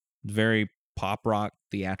different, very pop rock,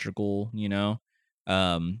 theatrical. You know,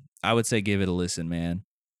 I would say give it a listen, man.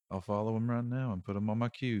 I'll follow them right now and put them on my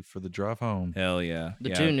queue for the drive home. Hell yeah, The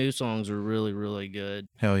yeah. 2 new songs are really, really good.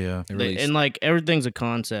 Hell yeah. They They- released- and like everything's a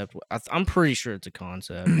concept. I'm pretty sure it's a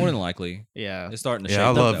concept. more than likely, Yeah. it's starting to. Yeah, shape I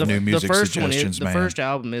up love that new way. music the first suggestions, one is, man. The first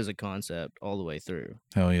album is a concept all the way through.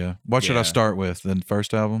 Hell yeah. What should I Yeah. start with? The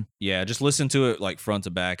first album? Yeah, just listen to it like front to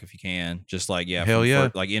back if you can. Just like Hell from yeah.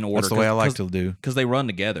 like in order. That's the way I like 'cause- to do. because they run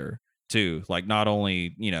together too. Like not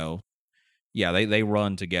only they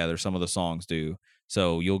run together. Some of the songs do.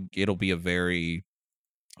 So it'll be a very,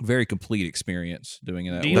 very complete experience doing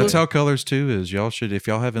it that Do way. you That's look- how Colors 2 is. Y'all should, if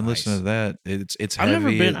y'all haven't listened to that, it's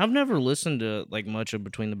heavy. I've never listened to like much of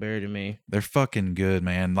Between the Buried and Me. They're fucking good,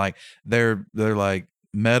 man. Like they're like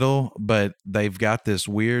metal, but they've got this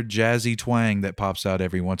weird jazzy twang that pops out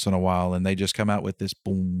every once in a while, and they just come out with this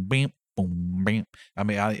boom bam boom bam. I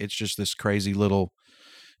mean, it's just this crazy little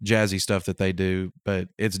jazzy stuff that they do, but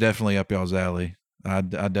it's definitely up y'all's alley. I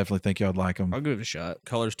definitely think y'all'd like them. I'll give it a shot.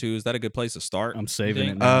 Colors 2, is that a good place to start? I'm you saving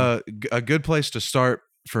think? it now. A good place to start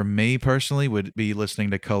for me personally would be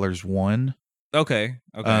listening to Colors 1. Okay.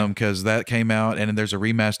 Because that came out, and then there's a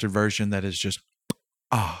remastered version that is just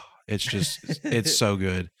it's just it's so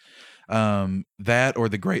good. That or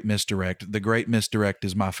The Great Misdirect. The Great Misdirect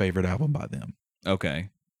is my favorite album by them, Okay.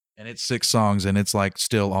 and it's 6 songs, and it's like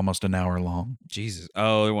still almost an hour long. Jesus.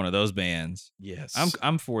 Oh, they're one of those bands. Yes,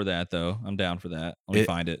 I'm for that though. I'm down for that. Let me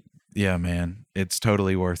find it. yeah, man, it's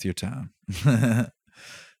totally worth your time. That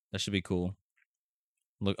should be cool.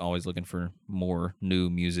 Always looking for more new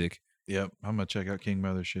music. Yep, I'm gonna check out King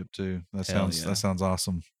Mothership too. Hell yeah. That sounds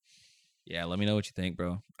awesome. Yeah, let me know what you think,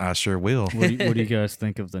 bro. I sure will. What do you guys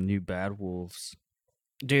think of the new Bad Wolves?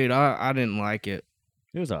 Dude, I didn't like it.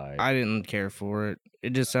 It was alright. I didn't care for it.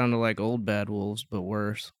 It just sounded like old Bad Wolves, but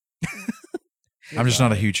worse. I'm just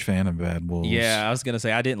not a huge fan of Bad Wolves. Yeah, I was gonna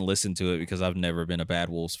say I didn't listen to it because I've never been a Bad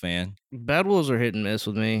Wolves fan. Bad Wolves are hit and miss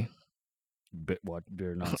with me.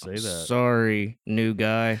 Better not say that. Sorry, new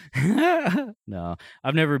guy. No,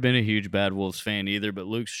 I've never been a huge Bad Wolves fan either, but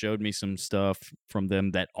Luke showed me some stuff from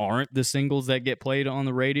them that aren't the singles that get played on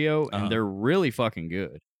the radio, and Uh-huh. they're really fucking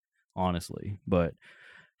good, honestly. But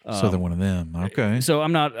So they're one of them. Okay. So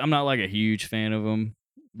I'm not like a huge fan of them,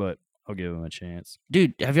 but I'll give them a chance.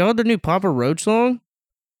 Dude, have y'all heard the new Papa Roach song?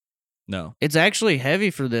 No. It's actually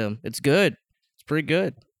heavy for them. It's good. It's pretty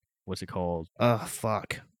good. What's it called? Oh,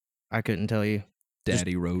 fuck. I couldn't tell you.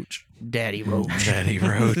 Daddy Roach. Daddy Roach. Daddy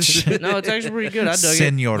Roach. No, it's actually pretty good. I dug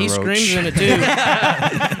Senor it. He Roach. screams in it too.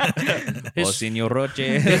 Oh, his, Senor Roche.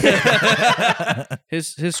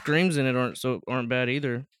 his screams in it aren't bad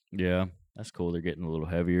either. Yeah, that's cool. They're getting a little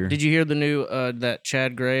heavier. Did you hear the new that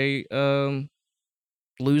Chad Gray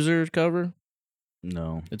Loser cover?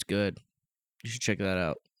 No, It's good. You should check that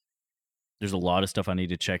out. there's a lot of stuff I need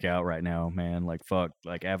to check out right now, man. Like fuck,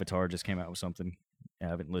 like Avatar just came out with something. I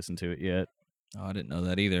haven't listened to it yet. Oh, I didn't know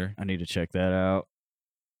that either. I need to check that out.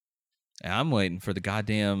 I'm waiting for the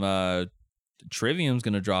goddamn Trivium's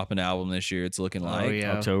gonna drop an album this year. It's looking like. Oh,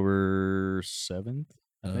 yeah. October 7th,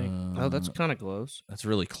 I think. Oh, that's kind of close. that's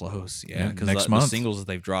really close. Yeah, Yeah, because next the month. singles that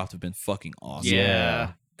they've dropped have been fucking awesome.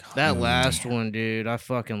 Yeah. God, That Mm. last one, dude, I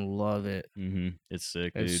fucking love it. Mm-hmm. It's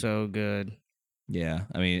sick, dude. It's so good. yeah.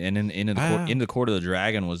 I mean, and in the Court of the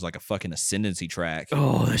Dragon was like a fucking ascendancy track.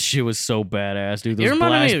 Oh, that shit was so badass, dude. It Those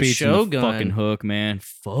reminded me blast of beats and the Shogun. fucking hook, man.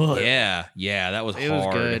 Fuck. Yeah, that was It hard.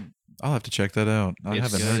 was good. I'll have to check that out. I It's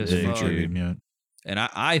haven't good heard as the fuck. Tribune yet. And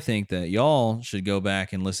I think that y'all should go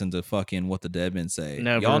back and listen to fucking What the Dead Men Say.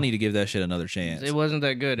 Never. Y'all need to give that shit another chance. It wasn't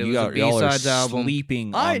that good. It was a y'all are B-sides album.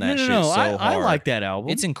 sleeping I on no that no shit no. so I hard. like that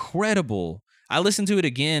album. It's incredible. I listened to it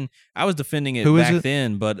again. I was defending it Who is back it?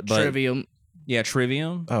 then, but Trivium. yeah,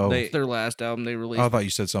 Trivium. Oh. They- It's their last album they released. Oh, I thought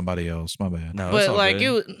you said somebody else. My bad. no, it's but all like good.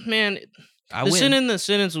 it was, man, I the went. Sin in the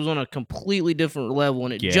Sentence was on a completely different level,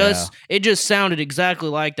 and it Yeah. just sounded exactly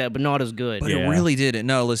like that, but not as good. But it Yeah. really didn't.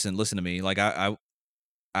 No, listen to me. Like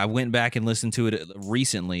I went back and listened to it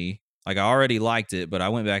recently. Like I already liked it, but I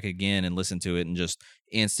went back again and listened to it and just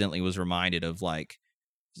instantly was reminded of like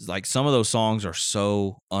some of those songs are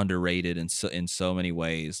so underrated in so many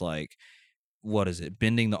ways. Like what is it?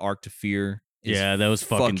 Bending the Arc to Fear. Is Yeah, that was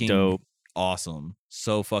fucking dope. Awesome.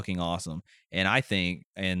 So fucking awesome. And I think,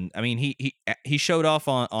 and I mean, he showed off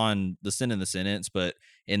on the Sin in the Sentence, but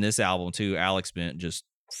in this album too, Alex Bent just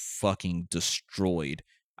fucking destroyed.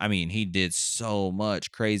 I mean, he did so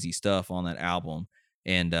much crazy stuff on that album.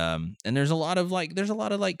 And there's a lot of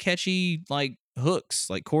like catchy like hooks,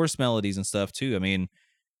 like chorus melodies and stuff too. I mean,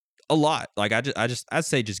 a lot. Like I'd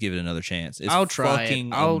say just give it another chance. It's I'll try it.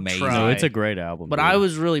 fucking I'll amazing. try. No, it's a great album. But dude. I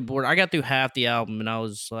was really bored. I got through half the album, and I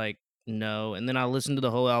was like, no. And then I listened to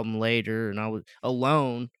the whole album later, and I was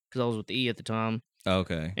alone because I was with E at the time,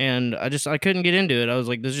 Okay. and I couldn't get into it. I was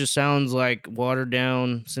like, this just sounds like watered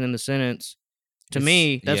down Sin in the Sentence. To It's-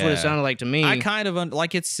 me, that's what it yeah. sounded like to me. I kind of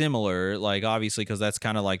like it's similar, like obviously because that's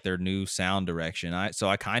kind of like their new sound direction. So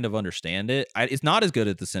I kind of understand it. It's not as good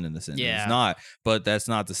as the Sin in the Sentence. Yeah. It's not, but that's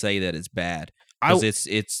not to say that it's bad I- because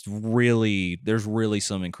it's really there's really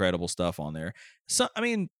some incredible stuff on there. So I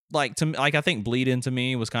mean, like I think Bleed Into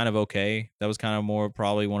Me was kind of okay. That was kind of more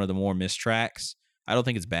probably one of the more missed tracks. I don't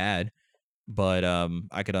think it's bad, but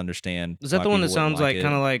I could understand. Is that why the one that people wouldn't sounds like it.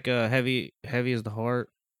 kind of like heavy as the heart?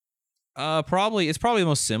 Probably it's probably the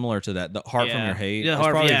most similar to that. The Heart from Your Hate. Yeah, It's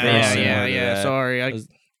Heart, probably very yeah. similar to that. Sorry, I It was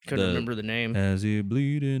couldn't the- remember the name. As you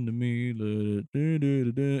bleed into me,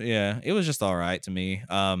 yeah, it was just all right to me.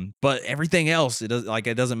 But everything else, it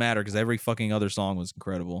doesn't matter because every fucking other song was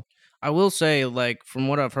incredible. I will say, like, from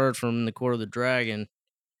what I've heard from The Court of the Dragon,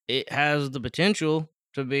 it has the potential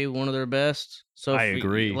to be one of their best. So I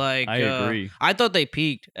agree. Like, I agree. I thought they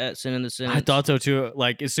peaked at Sin in the Sentence. I thought so too.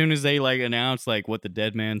 Like as soon as they like announced like what the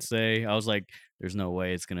Dead Man Say, I was like, "There's no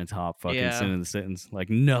way it's gonna top fucking Yeah. Sin in the Sentence. Like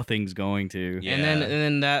nothing's going to." Yeah. And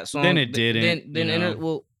then that song. Then it didn't, Then you in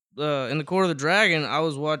know? it, in The Court of the Dragon,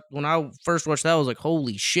 when I first watched that, I was like,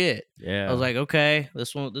 holy shit. Yeah. I was like, okay,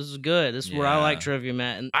 this is good. This is where I like Yeah. Trivia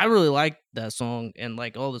Matt, and I really like that song and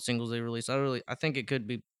like all the singles they released. I think it could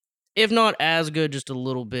be, if not as good, just a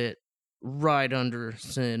little bit right under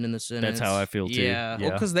Sin in the Sentence. That's how I feel too. Yeah. Yeah.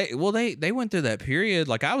 Well, because they went through that period.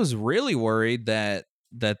 Like I was really worried that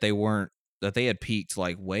they had peaked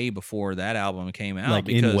like way before that album came out. like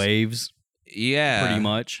because, in waves, yeah, pretty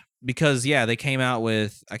much. Because they came out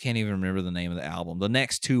with I can't even remember the name of the album. The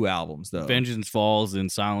next two albums though. Vengeance Falls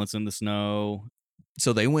and Silence in the Snow.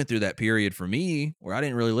 So they went through that period for me where I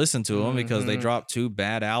didn't really listen to them because they Mhm. dropped two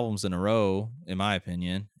bad albums in a row, in my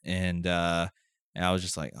opinion, and I was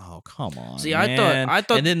just like, oh come on. See, man. I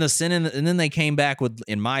thought and then and then they came back with,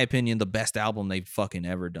 in my opinion, the best album they've fucking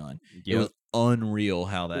ever done. It was unreal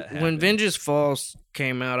how that happened. when Vengeance Falls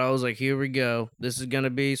came out, I was like, here we go. This is gonna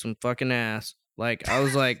be some fucking ass. Like I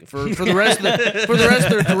was like, for the rest of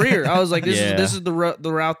their career, I was like, this is the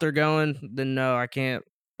route they're going. Then no, I can't.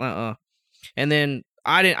 And then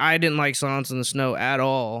I didn't like Silence in the Snow at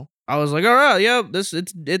all. I was like, all right, yep,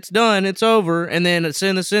 it's done, it's over. And then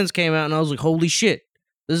Sin in the Sentence came out, and I was like, holy shit,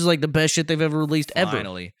 this is like the best shit they've ever released ever.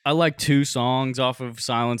 Finally. I like two songs off of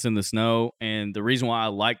Silence in the Snow, and the reason why I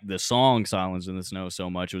liked the song Silence in the Snow so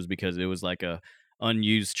much was because it was like a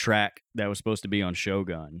unused track that was supposed to be on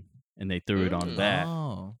Shogun, and they threw it on that.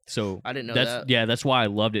 Oh. So I didn't know that's that. yeah, that's why I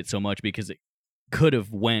loved it so much, because it could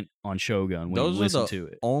have went on Shogun when Those you are listen the to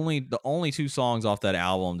it. only two songs off that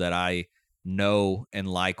album that I know and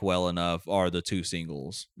like well enough are the two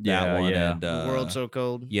singles. That Yeah, one yeah. and The World So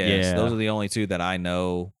Cold. yes, Yeah. those are the only two that I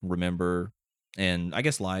know, remember, and I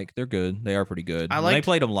guess they're good. They are pretty good. When they liked-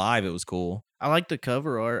 played them live, it was cool. I like the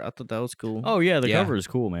cover art. I thought that was cool. Oh yeah, the Yeah. cover is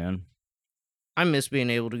cool, man. I miss being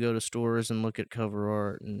able to go to stores and look at cover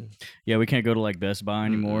art. And Yeah, we can't go to like Best Buy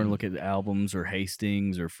anymore and Mm-mm. look at the albums or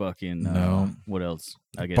Hastings or fucking No. what else?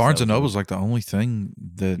 I guess Barnes that and was Noble's like the only thing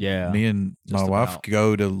that Yeah, me and my just wife about.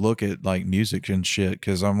 go to look at like music and shit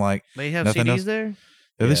because I'm like, they have Nothing CDs else? there.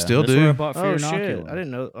 yeah, they still that's where I do. bought Oh Fear shit! Inoculum. I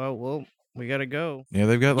didn't know. Oh well, we gotta go. Yeah,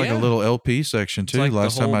 they've got like Yeah. a little LP section It's too. like the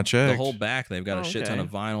Last time I whole- checked. the whole back they've got Oh, a shit ton okay.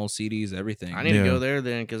 of vinyl, CDs, everything. I need to Yeah. go there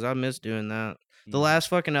then because I miss doing that. The last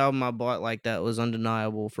fucking album I bought like that was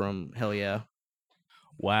Undeniable from Hell Yeah.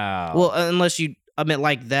 Wow. Well, unless I meant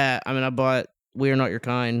like that. I mean, I bought We Are Not Your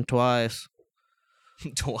Kind twice.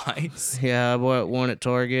 Twice. Yeah, I bought one at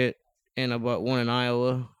Target and I bought one in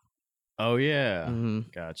Iowa. oh yeah.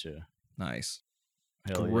 Mhm. Gotcha. Nice.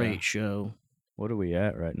 Hell Great yeah. show. What are we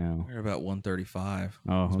at right now? We're about 135.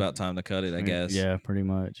 Oh, It's about time to cut it, I guess. Yeah, pretty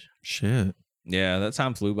much. Shit. Yeah, that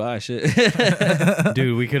time flew by. Shit.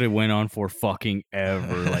 Dude, we could have went on for fucking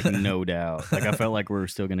ever, like no doubt. Like I felt like we were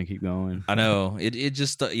still gonna keep going. I know. It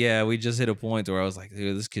just we just hit a point where I was like,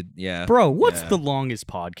 dude, this could Bro, what's Yeah. the longest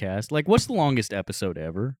podcast? Like, what's the longest episode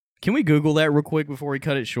ever? Can we Google that real quick before we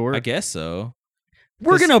cut it short? I guess so.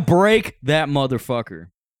 We're 'cause- gonna break that motherfucker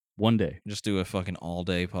one day, Just do a fucking all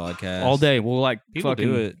day podcast. all day. We'll like People fucking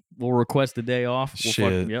do it. We'll request the day off. We'll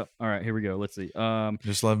Shit. Yep. All right, here we go. Let's see.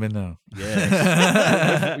 Just let me know.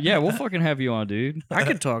 Yeah, yeah, we'll fucking have you on, dude. I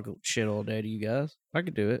could talk shit all day to you guys. I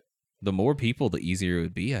could do it. The more people, the easier it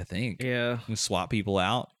would be, I think. Yeah. You can swap people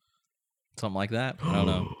out. Something like that. I don't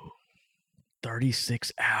know.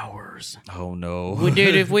 36 hours, Oh no. We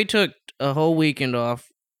dude, if we took a whole weekend off,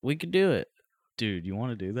 we could do it. dude. You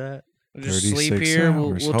want to do that? We'll just sleep 36 here. We'll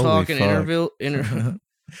hours. talk Holy in fuck. interview.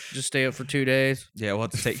 Just stay up for 2 days. Yeah, we'll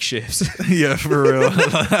have to take shifts. Yeah, for real.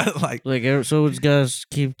 Like, Like, so you guys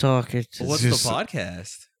keep talking. What's just- the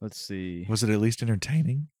podcast? Let's see. was it at least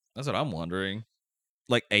entertaining? That's what I'm wondering.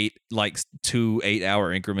 Like 2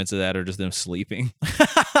 8-hour increments of that are just them sleeping.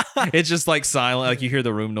 It's just like silent. Like you hear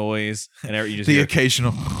the room noise and you just The hear,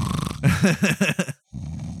 occasional.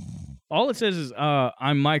 All it says is,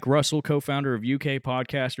 I'm Mike Russell, co-founder of UK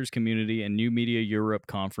Podcasters Community and New Media Europe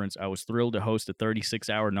Conference. I was thrilled to host a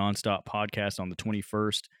 36-hour nonstop podcast on the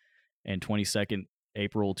 21st and 22nd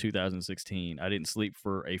April 2016. I didn't sleep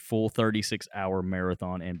for a full 36-hour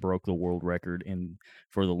marathon and broke the world record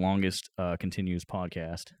for the longest continuous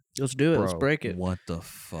podcast. Let's do it. Let's Bro, break it. what the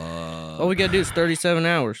fuck? All we got to do is 37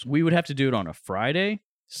 hours. We would have to do it on a Friday,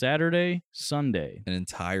 Saturday, Sunday. An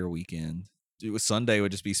entire weekend. Dude, Sunday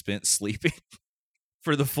would just be spent sleeping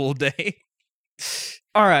for the full day.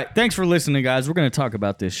 All right, thanks for listening, guys. We're gonna talk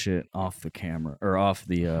about this shit off the camera or off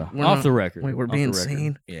the not- record. Wait, we're Off the being record.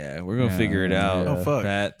 seen. Yeah, we're gonna Yeah, figure it out. yeah. Oh, fuck.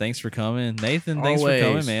 Pat, thanks for coming. Nathan, thanks for coming,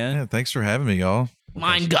 Always. man. Yeah, thanks for having me, y'all.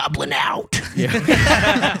 Mind goblin out.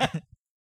 Yeah.